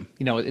stadium.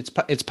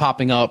 It's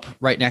popping up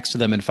right next to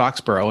them in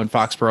Foxborough, and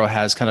Foxborough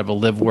has kind of a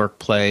live, work,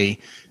 play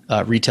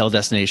retail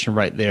destination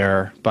right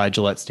there by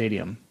Gillette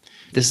Stadium.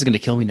 This is going to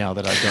kill me now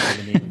that I don't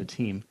know the name of the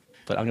team,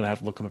 but I'm going to have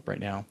to look them up right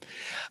now.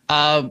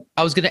 I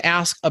was going to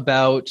ask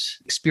about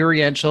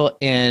experiential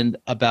and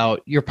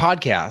about your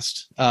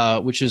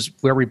podcast, which is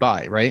Where We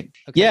Buy, right?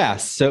 Okay. Yeah.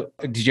 So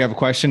did you have a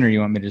question, or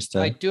you want me to just...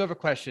 I do have a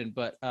question,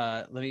 but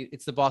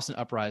it's the Boston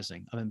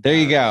Uprising. There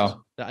you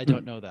go. I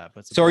don't know that.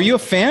 But so are you a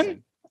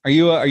fan? Are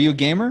you a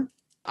gamer?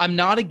 I'm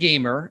not a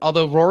gamer,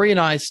 although Rory and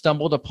I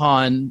stumbled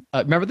upon,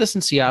 remember this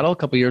in Seattle a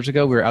couple years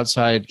ago? We were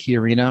outside Key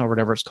Arena or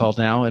whatever it's called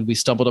now, and we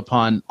stumbled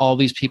upon all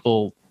these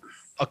people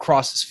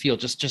across this field,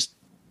 just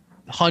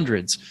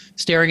hundreds,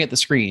 staring at the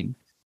screen.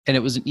 And it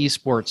was an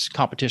esports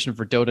competition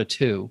for Dota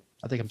 2.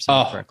 I think I'm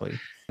saying it correctly.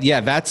 Yeah,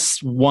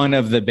 that's one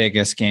of the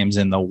biggest games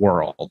in the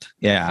world.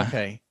 Yeah.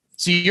 Okay.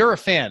 So you're a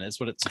fan, is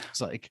what it seems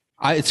like.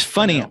 It's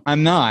funny.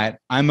 I'm not.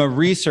 I'm a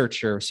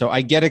researcher, so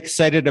I get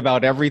excited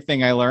about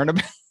everything I learn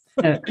about.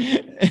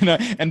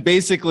 And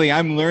basically,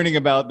 I'm learning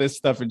about this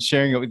stuff and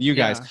sharing it with you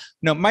guys.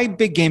 No, my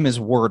big game is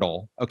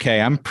Wordle.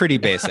 Okay, I'm pretty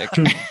basic.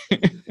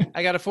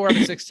 I got a 4 out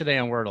of 6 today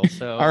on Wordle,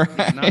 so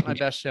right. Not my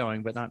best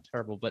showing, but not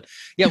terrible. But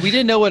yeah, we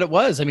didn't know what it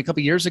was. I mean, a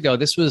couple of years ago,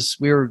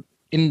 we were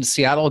in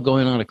Seattle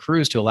going on a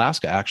cruise to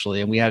Alaska,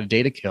 actually, and we had a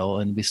day to kill,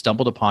 and we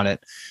stumbled upon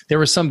it. There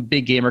was some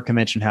big gamer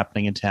convention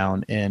happening in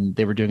town, and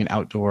they were doing an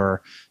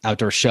outdoor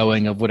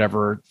showing of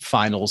whatever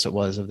finals it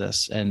was of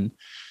this, and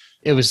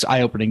it was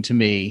eye-opening to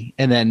me.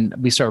 And then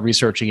we started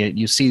researching it.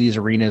 You see these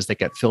arenas that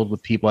get filled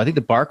with people. I think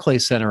the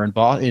Barclays Center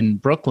in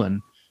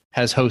Brooklyn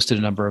has hosted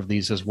a number of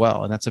these as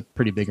well, and that's a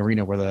pretty big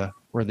arena where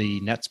the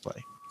Nets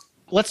play.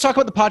 Let's talk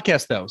about the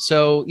podcast, though.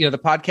 So, the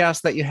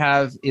podcast that you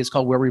have is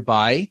called Where We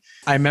Buy.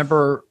 I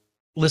remember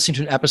listening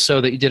to an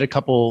episode that you did a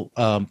couple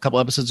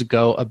episodes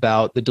ago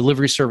about the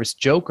delivery service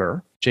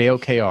Joker,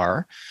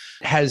 Jokr,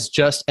 has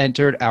just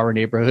entered our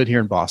neighborhood here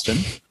in Boston.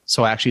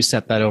 So I actually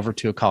sent that over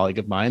to a colleague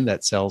of mine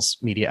that sells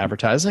media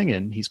advertising,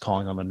 and he's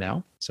calling on them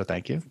now. So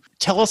thank you.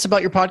 Tell us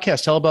about your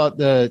podcast. Tell about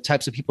the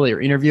types of people that you're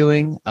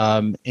interviewing,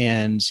 and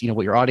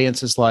what your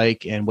audience is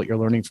like and what you're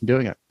learning from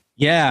doing it.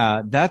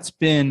 Yeah, that's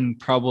been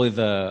probably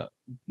the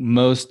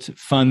most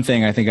fun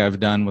thing I think I've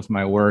done with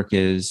my work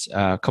is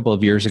a couple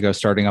of years ago,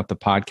 starting up the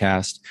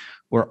podcast.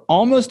 We're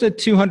almost at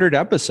 200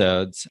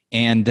 episodes,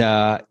 and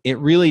it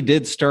really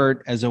did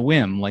start as a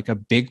whim. Like, a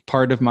big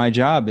part of my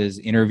job is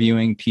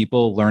interviewing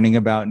people, learning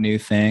about new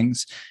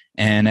things.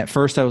 And at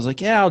first I was like,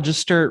 yeah, I'll just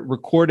start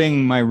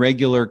recording my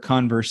regular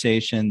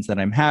conversations that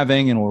I'm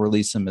having, and we'll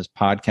release them as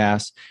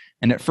podcasts.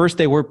 And at first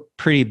they were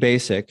pretty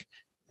basic.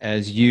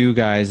 As you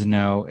guys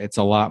know, it's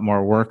a lot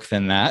more work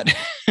than that.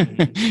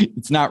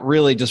 It's not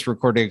really just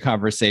recording a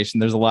conversation.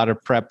 There's a lot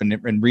of prep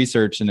and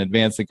research in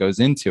advance that goes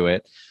into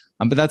it.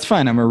 But that's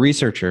fine. I'm a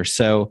researcher.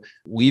 So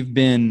we've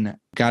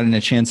gotten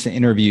a chance to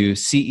interview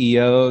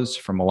CEOs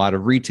from a lot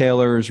of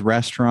retailers,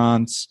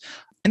 restaurants,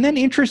 and then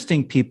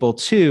interesting people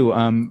too.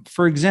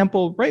 For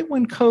example, right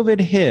when COVID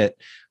hit,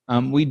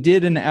 we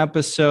did an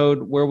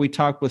episode where we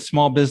talked with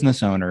small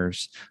business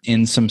owners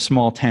in some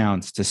small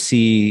towns to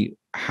see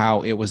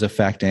how it was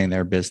affecting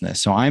their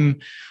business. So I'm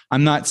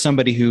not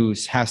somebody who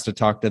has to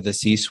talk to the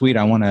C-suite.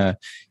 I want to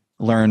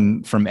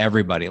learn from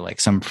everybody, like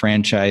some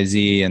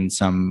franchisee and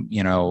some,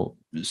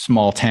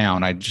 small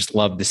town. I'd just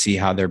love to see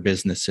how their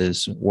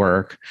businesses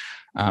work.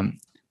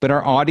 But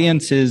our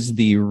audience is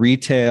the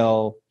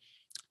retail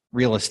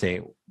real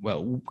estate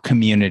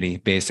community,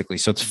 basically.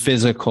 So it's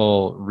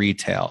physical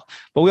retail.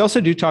 But we also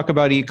do talk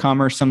about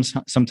e-commerce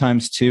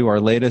sometimes too. Our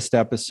latest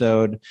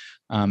episode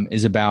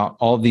is about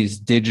all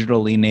these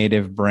digitally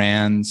native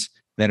brands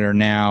that are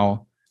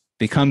now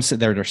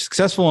they're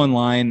successful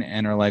online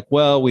and are like,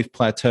 well, we've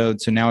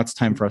plateaued, so now it's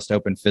time for us to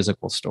open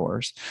physical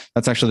stores.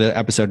 That's actually the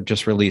episode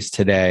just released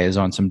today, is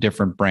on some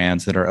different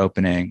brands that are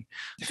opening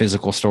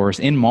physical stores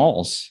in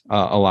malls,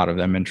 a lot of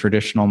them in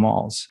traditional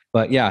malls.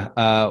 But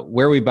yeah,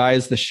 Where We Buy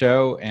is the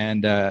show,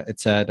 and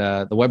it's at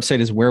the website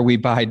is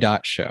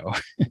wherewebuy.show.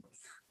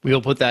 We'll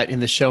put that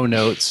in the show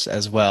notes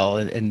as well.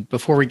 And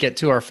before we get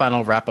to our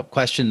final wrap-up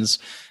questions,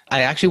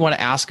 I actually want to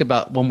ask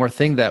about one more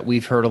thing that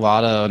we've heard a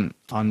lot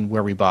on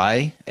Where We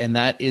Buy, and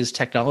that is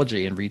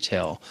technology and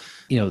retail.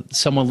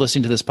 Someone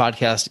listening to this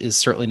podcast is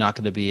certainly not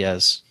going to be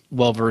as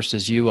well-versed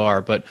as you are,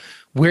 but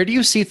where do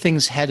you see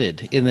things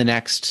headed in the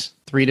next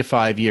 3 to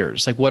 5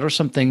 years? Like, what are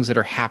some things that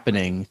are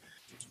happening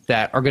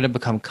that are going to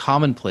become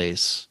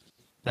commonplace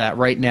that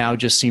right now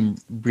just seem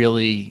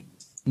really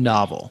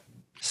novel?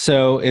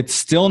 So it's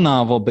still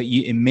novel, but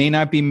it may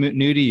not be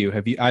new to you.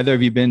 Have either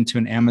of you been to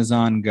an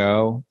Amazon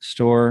Go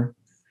store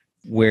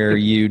where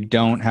you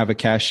don't have a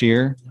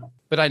cashier?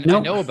 But I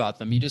know about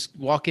them. You just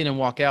walk in and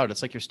walk out.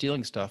 It's like you're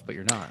stealing stuff, but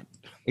you're not.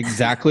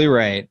 Exactly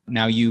right.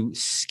 Now you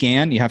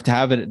have to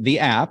have the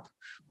app,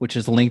 which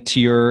is linked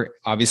to your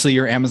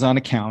Amazon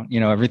account.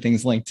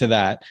 Everything's linked to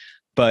that.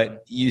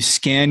 But you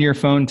scan your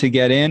phone to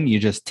get in, you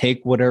just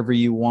take whatever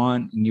you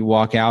want and you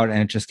walk out, and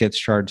it just gets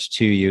charged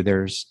to you.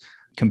 There's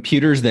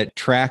computers that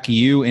track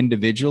you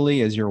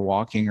individually as you're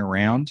walking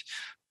around.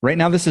 Right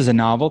now, this is a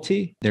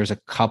novelty. There's a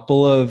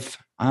couple of,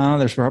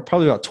 there's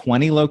probably about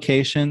 20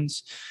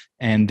 locations,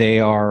 and they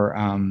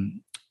are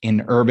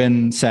in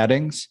urban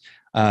settings.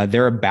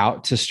 They're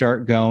about to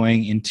start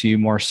going into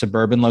more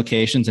suburban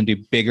locations and do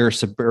bigger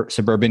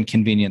suburban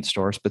convenience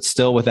stores, but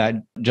still with that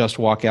just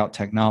walk out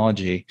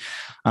technology.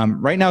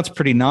 Right now, it's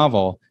pretty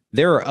novel.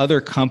 There are other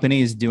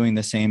companies doing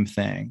the same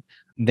thing.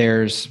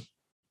 There's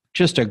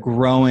just a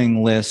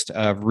growing list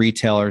of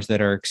retailers that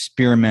are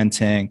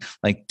experimenting,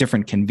 like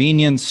different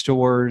convenience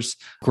stores,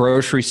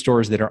 grocery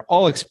stores that are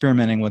all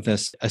experimenting with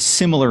a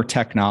similar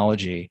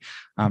technology.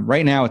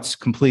 Right now, it's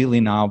completely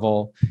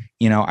novel.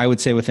 I would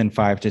say within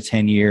 5 to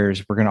 10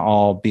 years, we're going to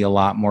all be a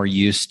lot more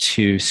used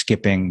to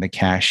skipping the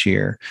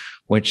cashier,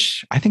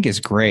 which I think is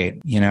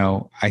great.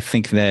 I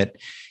think that,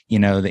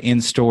 the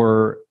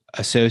in-store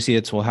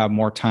associates will have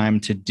more time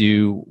to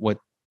do what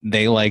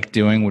they like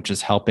doing, which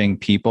is helping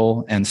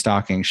people and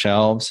stocking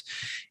shelves.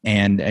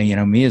 And,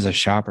 me as a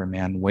shopper,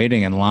 man,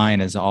 waiting in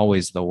line is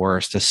always the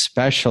worst,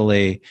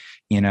 especially,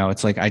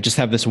 it's like I just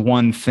have this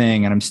one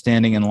thing and I'm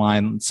standing in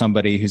line with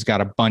somebody who's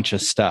got a bunch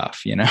of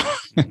stuff,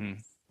 Mm-hmm.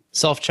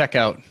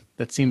 Self-checkout.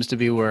 That seems to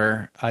be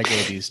where I go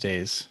these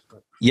days.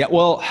 Yeah,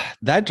 well,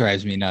 that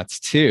drives me nuts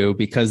too,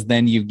 because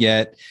then you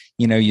get,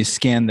 you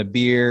scan the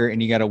beer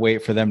and you got to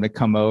wait for them to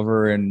come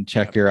over and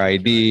check your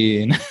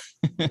ID.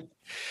 And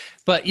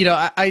But,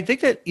 I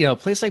think that, a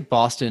place like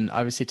Boston,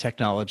 obviously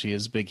technology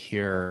is big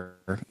here.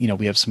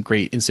 We have some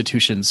great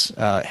institutions,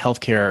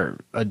 healthcare,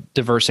 a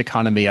diverse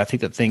economy. I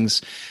think that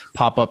things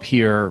pop up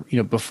here,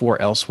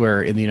 before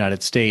elsewhere in the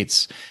United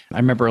States. I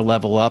remember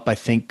Level Up, I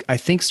think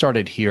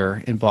started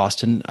here in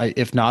Boston.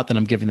 If not, then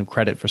I'm giving them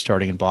credit for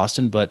starting in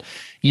Boston. But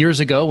years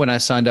ago when I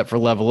signed up for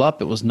Level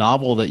Up, it was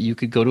novel that you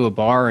could go to a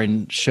bar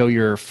and show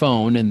your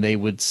phone and they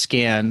would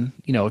scan,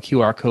 a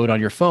QR code on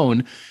your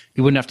phone.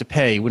 You wouldn't have to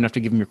pay. You wouldn't have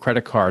to give them your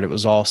credit card. It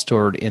was all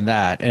stored in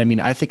that.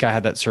 And I think I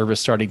had that service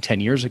starting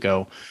 10 years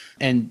ago.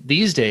 And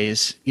these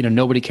days,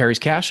 nobody carries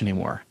cash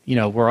anymore.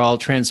 We're all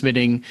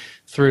transmitting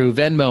through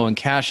Venmo and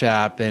Cash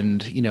App,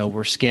 and,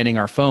 we're scanning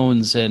our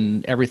phones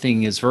and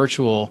everything is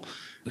virtual.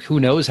 Who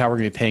knows how we're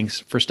going to be paying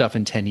for stuff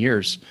in 10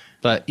 years.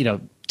 But,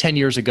 10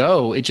 years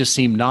ago, it just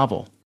seemed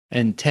novel.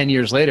 And 10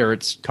 years later,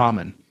 it's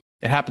common.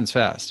 It happens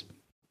fast.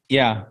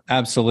 Yeah,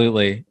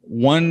 absolutely.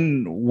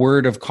 One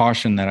word of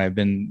caution that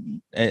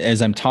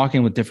as I'm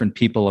talking with different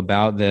people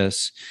about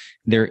this,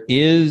 there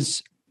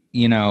is,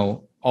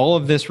 all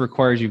of this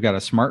requires you've got a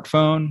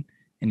smartphone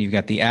and you've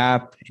got the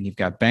app and you've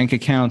got bank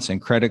accounts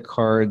and credit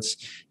cards.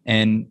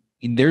 And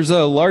there's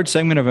a large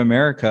segment of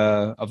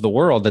America, of the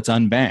world, that's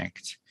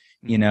unbanked,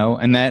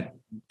 and that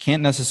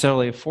can't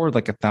necessarily afford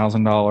like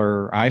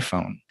 $1,000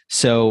 iPhone.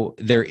 So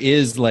there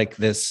is like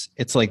this,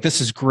 it's like, this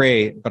is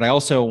great, but I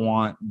also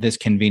want this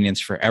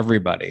convenience for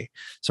everybody.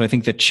 So I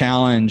think the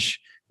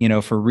challenge,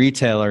 for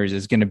retailers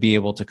is going to be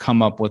able to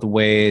come up with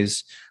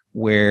ways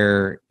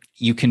where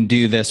you can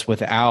do this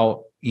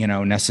without,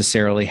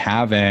 necessarily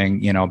having,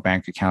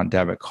 bank account,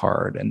 debit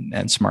card, and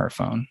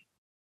smartphone.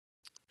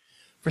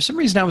 For some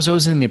reason, I was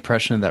always in the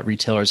impression that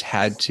retailers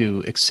had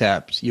to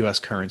accept U.S.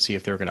 currency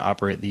if they were going to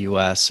operate in the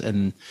U.S.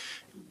 And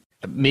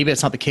maybe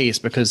that's not the case,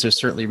 because there's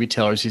certainly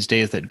retailers these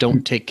days that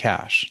don't take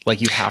cash.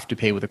 Like, you have to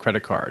pay with a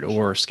credit card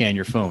or scan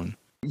your phone.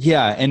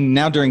 Yeah. And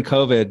now during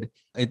COVID,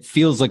 it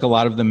feels like a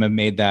lot of them have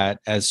made that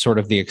as sort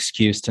of the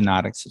excuse to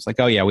not. It's like,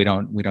 oh yeah, we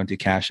don't do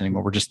cash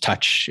anymore. We're just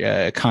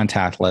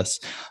contactless.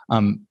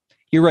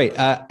 You're right.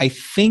 I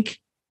think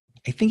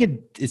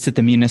it's at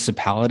the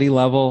municipality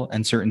level,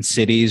 and certain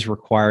cities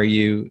require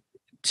you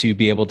to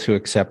be able to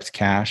accept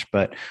cash,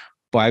 but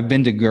I've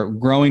been to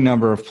growing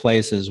number of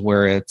places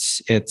where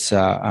it's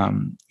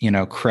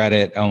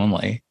credit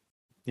only.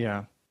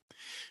 Yeah.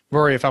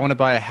 Rory, if I want to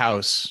buy a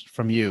house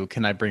from you,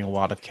 can I bring a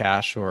lot of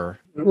cash or?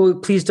 Well,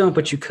 please don't,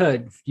 but you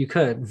could.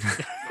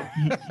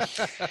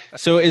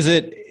 So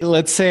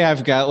let's say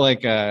I've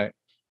got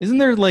isn't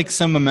there like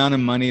some amount of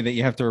money that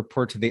you have to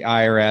report to the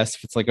IRS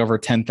if it's like over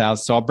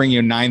 10,000? So I'll bring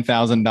you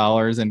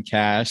 $9,000 in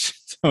cash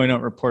so I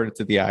don't report it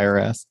to the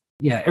IRS.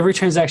 Yeah, every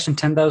transaction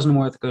 10,000 or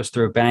more that goes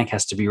through a bank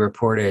has to be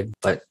reported,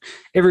 but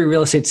every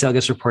real estate sale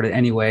gets reported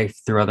anyway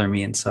through other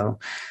means. So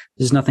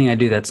there's nothing I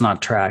do that's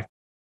not tracked.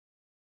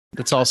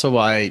 That's also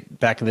why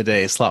back in the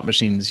day, slot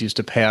machines used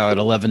to pay out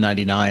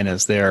 $11.99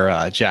 as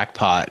their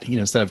jackpot,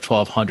 instead of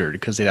 $1,200,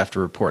 because they'd have to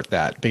report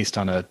that based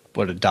on a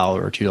 $1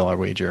 or $2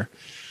 wager.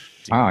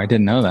 Wow, I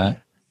didn't know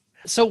that.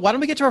 So why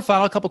don't we get to our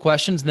final couple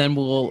questions, and then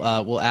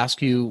we'll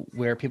ask you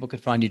where people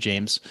could find you,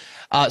 James.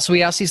 So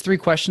we ask these 3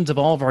 questions of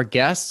all of our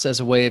guests as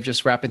a way of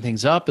just wrapping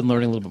things up and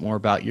learning a little bit more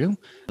about you.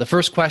 The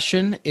first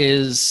question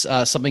is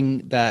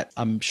something that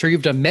I'm sure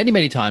you've done many,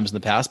 many times in the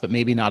past, but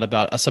maybe not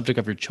about a subject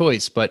of your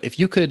choice. But if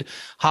you could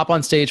hop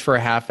on stage for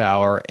a half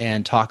hour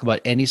and talk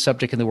about any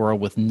subject in the world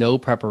with no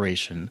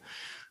preparation,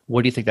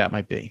 what do you think that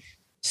might be?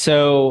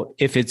 So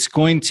if it's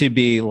going to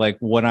be like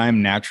what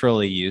I'm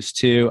naturally used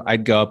to,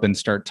 I'd go up and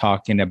start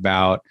talking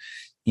about,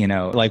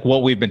 like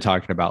what we've been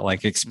talking about,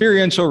 like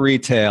experiential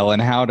retail and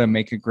how to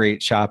make a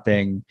great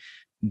shopping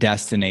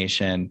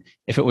destination.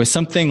 If it was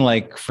something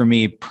like, for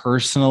me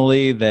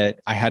personally,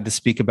 that I had to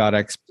speak about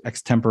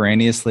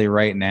extemporaneously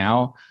right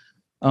now,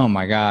 oh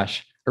my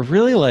gosh, I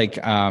really like,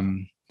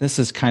 this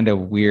is kind of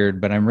weird,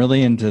 but I'm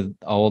really into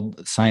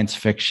old science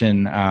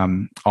fiction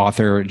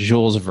author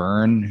Jules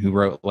Verne, who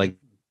wrote like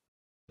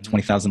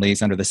 20,000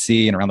 Leagues Under the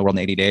Sea and Around the World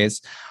in 80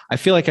 Days. I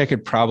feel like I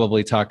could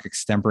probably talk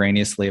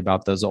extemporaneously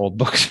about those old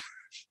books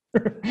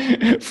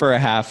for a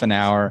half an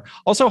hour.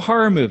 Also,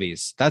 horror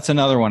movies. That's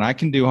another one. I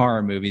can do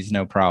horror movies,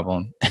 no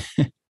problem.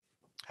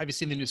 Have you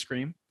seen the new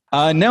Scream?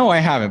 No, I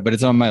haven't, but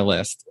it's on my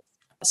list.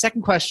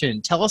 Second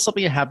question. Tell us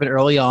something that happened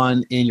early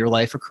on in your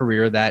life or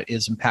career that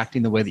is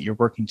impacting the way that you're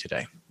working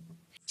today.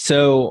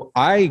 So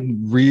I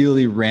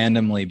really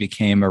randomly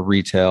became a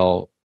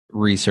retail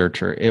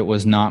researcher. It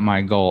was not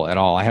my goal at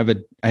all. I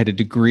had a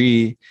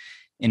degree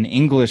in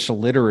English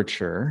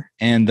literature,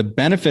 and the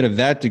benefit of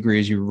that degree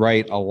is you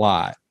write a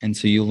lot, and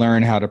so you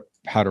learn how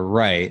to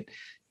write.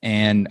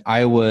 And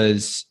I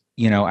was,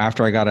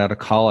 after I got out of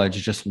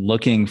college, just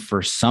looking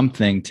for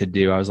something to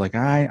do. I was like,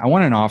 I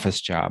want an office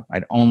job.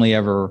 I'd only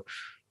ever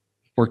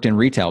worked in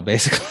retail,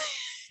 basically.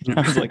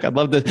 I was like, I'd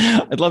love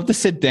to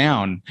sit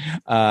down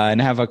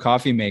and have a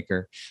coffee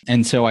maker.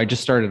 And so I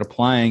just started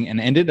applying and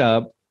ended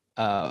up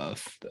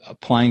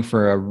applying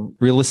for a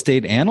real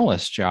estate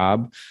analyst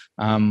job,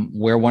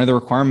 where one of the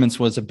requirements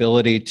was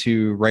ability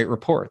to write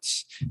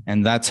reports.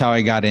 And that's how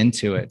I got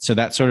into it. So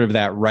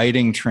that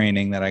writing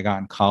training that I got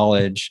in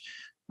college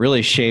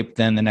really shaped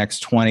then the next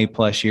 20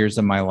 plus years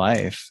of my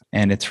life.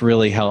 And it's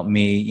really helped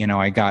me.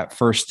 I got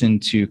first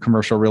into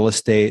commercial real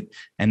estate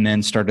and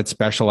then started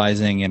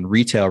specializing in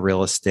retail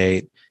real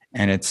estate.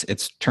 And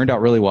it's turned out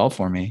really well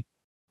for me.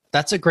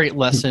 That's a great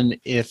lesson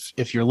if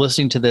you're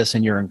listening to this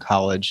and you're in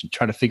college and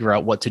trying to figure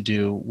out what to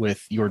do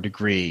with your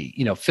degree,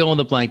 fill in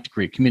the blank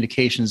degree,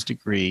 communications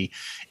degree,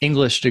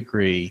 English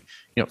degree,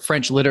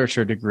 French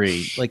literature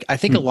degree. Like, I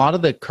think a lot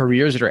of the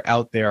careers that are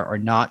out there are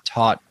not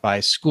taught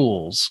by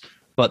schools,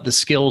 but the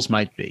skills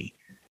might be,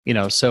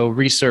 so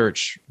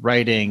research,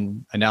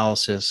 writing,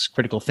 analysis,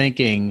 critical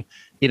thinking,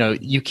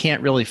 you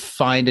can't really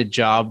find a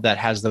job that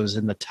has those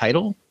in the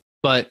title,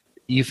 but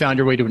you found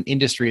your way to an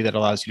industry that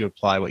allows you to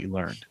apply what you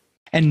learned.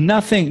 And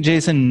nothing,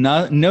 Jason,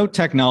 no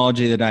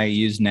technology that I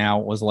use now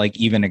was like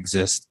even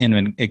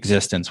in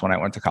existence when I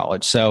went to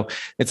college. So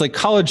it's like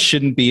college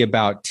shouldn't be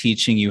about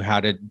teaching you how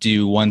to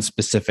do one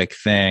specific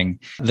thing,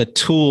 the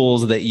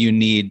tools that you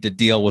need to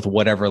deal with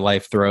whatever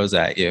life throws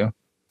at you.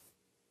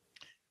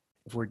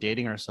 If we're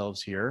dating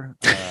ourselves here,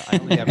 I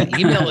only have an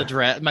email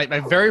address. My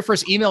very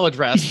first email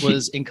address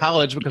was in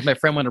college because my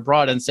friend went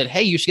abroad and said,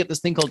 hey, you should get this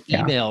thing called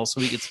email so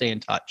we could stay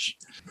in touch.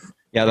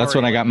 Yeah, that's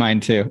when I got mine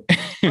too.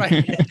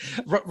 Right.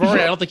 Rory,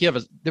 I don't think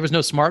there was no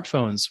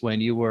smartphones when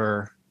you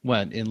were,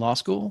 in law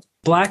school?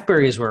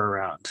 Blackberries were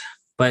around,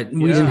 but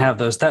we didn't have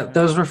those.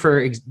 Those were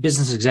for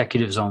business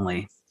executives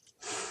only.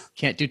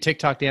 Can't do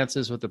TikTok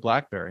dances with the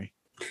Blackberry.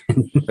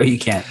 No, you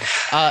can't.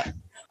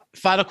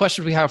 Final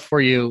question we have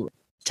for you.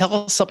 Tell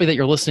us something that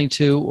you're listening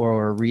to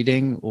or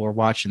reading or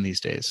watching these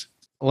days.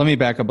 Let me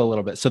back up a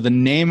little bit. So the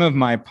name of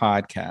my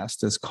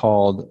podcast is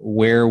called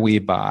Where We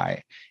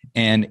Buy,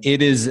 and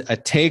it is a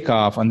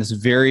takeoff on this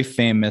very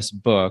famous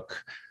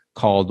book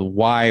called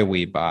Why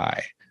We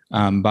Buy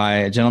by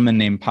a gentleman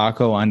named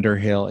Paco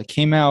Underhill. It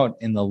came out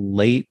in the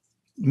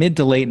mid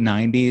to late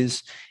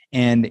 90s,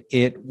 and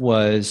it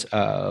was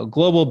a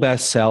global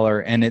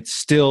bestseller, and it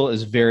still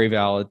is very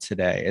valid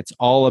today. It's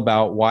all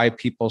about why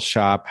people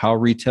shop, how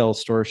retail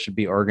stores should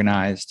be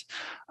organized.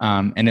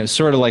 And it was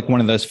sort of like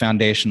one of those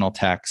foundational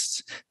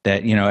texts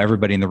that,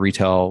 everybody in the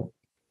retail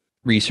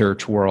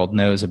research world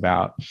knows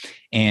about.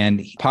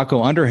 And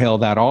Paco Underhill,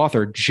 that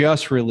author,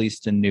 just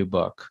released a new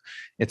book.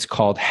 It's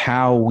called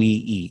How We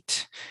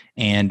Eat.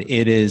 And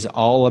it is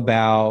all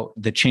about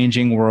the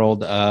changing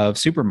world of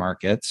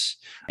supermarkets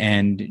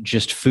and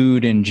just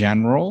food in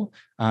general.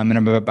 And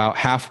I'm about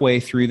halfway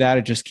through that.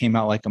 It just came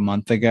out like a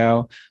month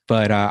ago.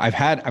 But I've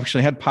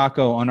actually had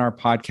Paco on our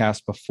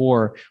podcast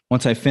before.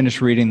 Once I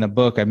finish reading the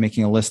book, I'm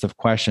making a list of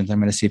questions. I'm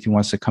going to see if he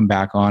wants to come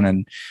back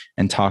on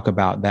and talk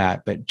about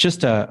that. But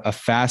just a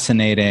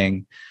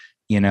fascinating,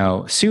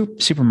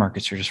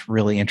 supermarkets are just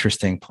really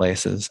interesting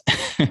places.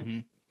 Mm-hmm.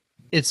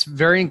 It's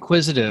very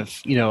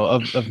inquisitive,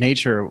 of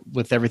nature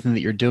with everything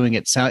that you're doing.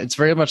 It's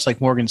very much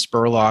like Morgan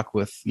Spurlock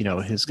with,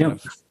 his kind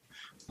of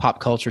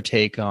pop culture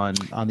take on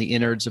the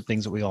innards of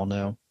things that we all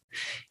know.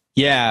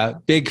 Yeah,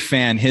 big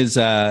fan. His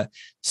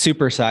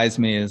Super Size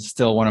Me is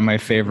still one of my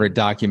favorite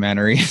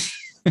documentaries.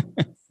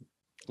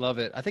 Love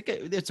it. I think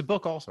it's a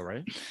book also,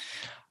 right?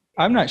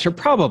 I'm not sure.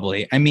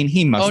 Probably. I mean,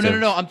 he must have.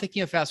 No. I'm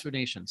thinking of Fast Food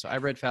Nation. So I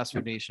read Fast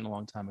Food Nation a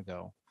long time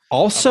ago.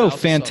 Also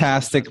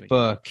fantastic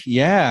book.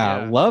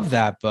 Yeah, love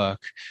that book.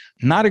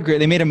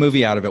 They made a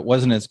movie out of it.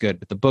 Wasn't as good,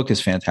 but the book is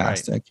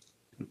fantastic.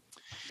 Right.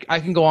 I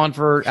can go on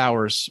for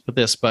hours with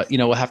this, but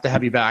we'll have to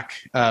have you back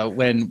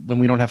when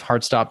we don't have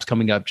hard stops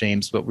coming up,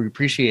 James, but we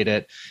appreciate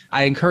it.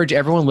 I encourage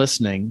everyone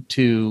listening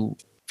to,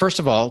 first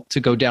of all, to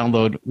go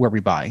download Where We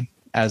Buy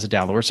as a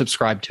download or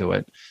subscribe to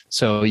it.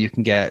 So you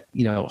can get,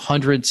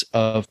 hundreds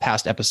of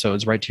past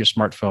episodes right to your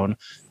smartphone,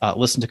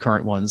 listen to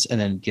current ones, and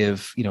then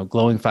give,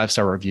 glowing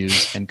 5-star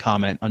reviews and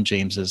comment on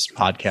James's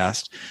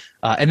podcast.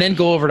 And then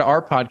go over to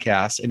our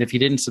podcast. And if you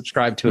didn't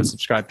subscribe to it,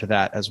 subscribe to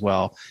that as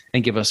well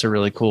and give us a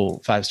really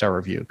cool 5-star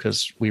review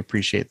because we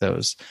appreciate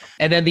those.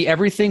 And then the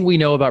Everything We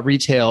Know About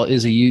Retail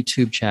is a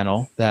YouTube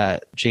channel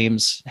that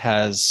James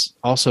has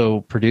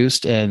also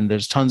produced. And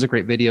there's tons of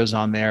great videos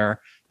on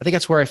there. I think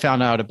that's where I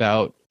found out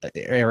about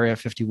Area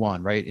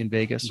 51, right? In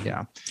Vegas.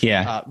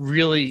 Yeah.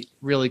 Really,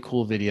 really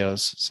cool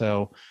videos.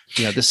 So,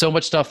 there's so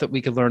much stuff that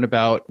we could learn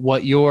about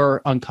what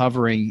you're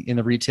uncovering in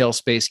the retail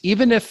space,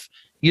 even if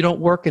you don't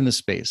work in the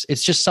space.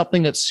 It's just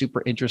something that's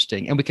super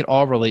interesting and we can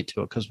all relate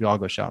to it because we all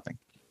go shopping.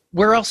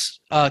 Where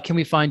else can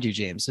we find you,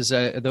 James?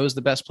 Are those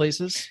the best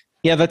places?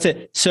 Yeah, that's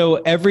it.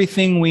 So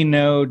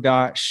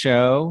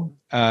everythingweknow.show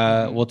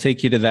will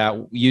take you to that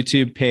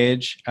YouTube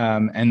page.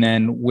 And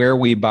then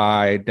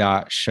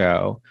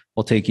wherewebuy.show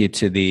will take you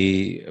to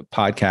the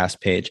podcast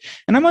page.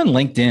 And I'm on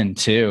LinkedIn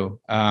too.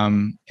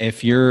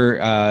 If you're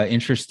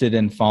interested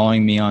in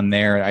following me on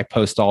there, I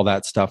post all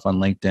that stuff on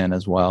LinkedIn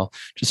as well.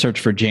 Just search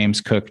for James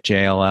Cook,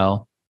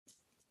 JLL.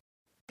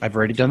 I've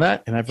already done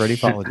that and I've already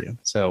followed you.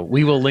 So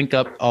we will link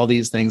up all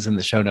these things in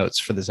the show notes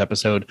for this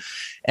episode.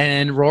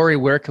 And Rory,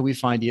 where can we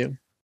find you?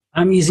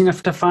 I'm easy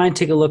enough to find.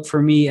 Take a look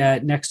for me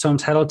at Nexthome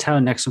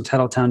Titletown,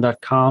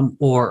 nexthometitletown.com,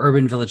 or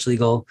Urban Village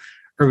Legal,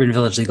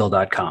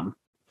 urbanvillagelegal.com.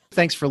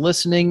 Thanks for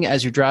listening.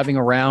 As you're driving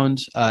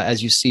around,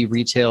 as you see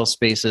retail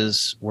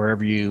spaces,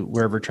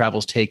 wherever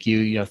travels take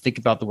you, think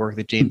about the work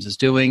that James is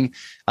doing.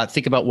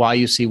 Think about why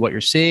you see what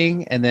you're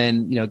seeing, and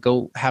then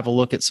go have a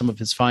look at some of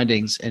his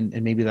findings, and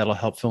maybe that'll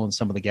help fill in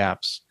some of the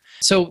gaps.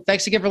 So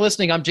thanks again for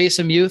listening. I'm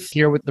Jason Muth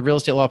here with the Real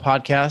Estate Law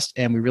Podcast,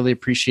 and we really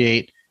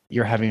appreciate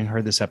your having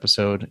heard this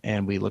episode,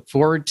 and we look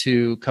forward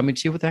to coming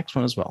to you with the next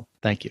one as well.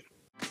 Thank you.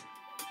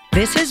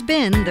 This has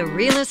been the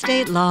Real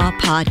Estate Law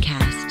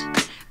Podcast.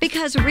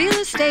 Because real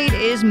estate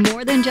is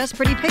more than just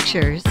pretty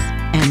pictures,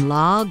 and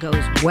law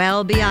goes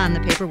well beyond the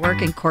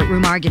paperwork and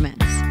courtroom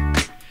arguments.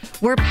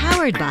 We're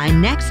powered by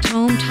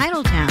nexthome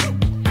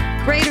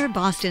Titletown, Greater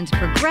Boston's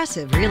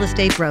progressive real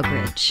estate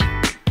brokerage.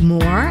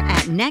 More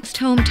at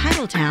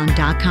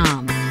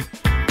nexthometitletown.com.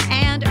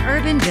 And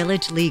Urban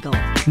Village Legal,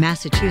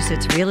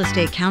 Massachusetts Real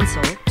Estate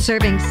Counsel,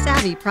 serving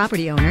savvy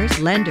property owners,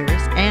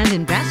 lenders, and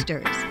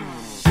investors.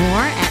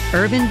 More at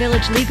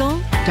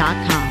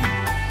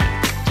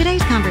urbanvillagelegal.com.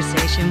 Today's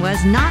conversation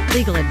was not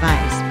legal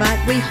advice, but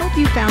we hope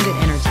you found it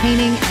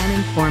entertaining and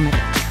informative.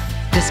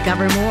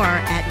 Discover more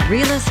at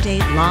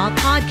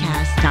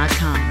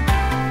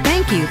realestatelawpodcast.com.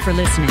 Thank you for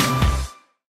listening.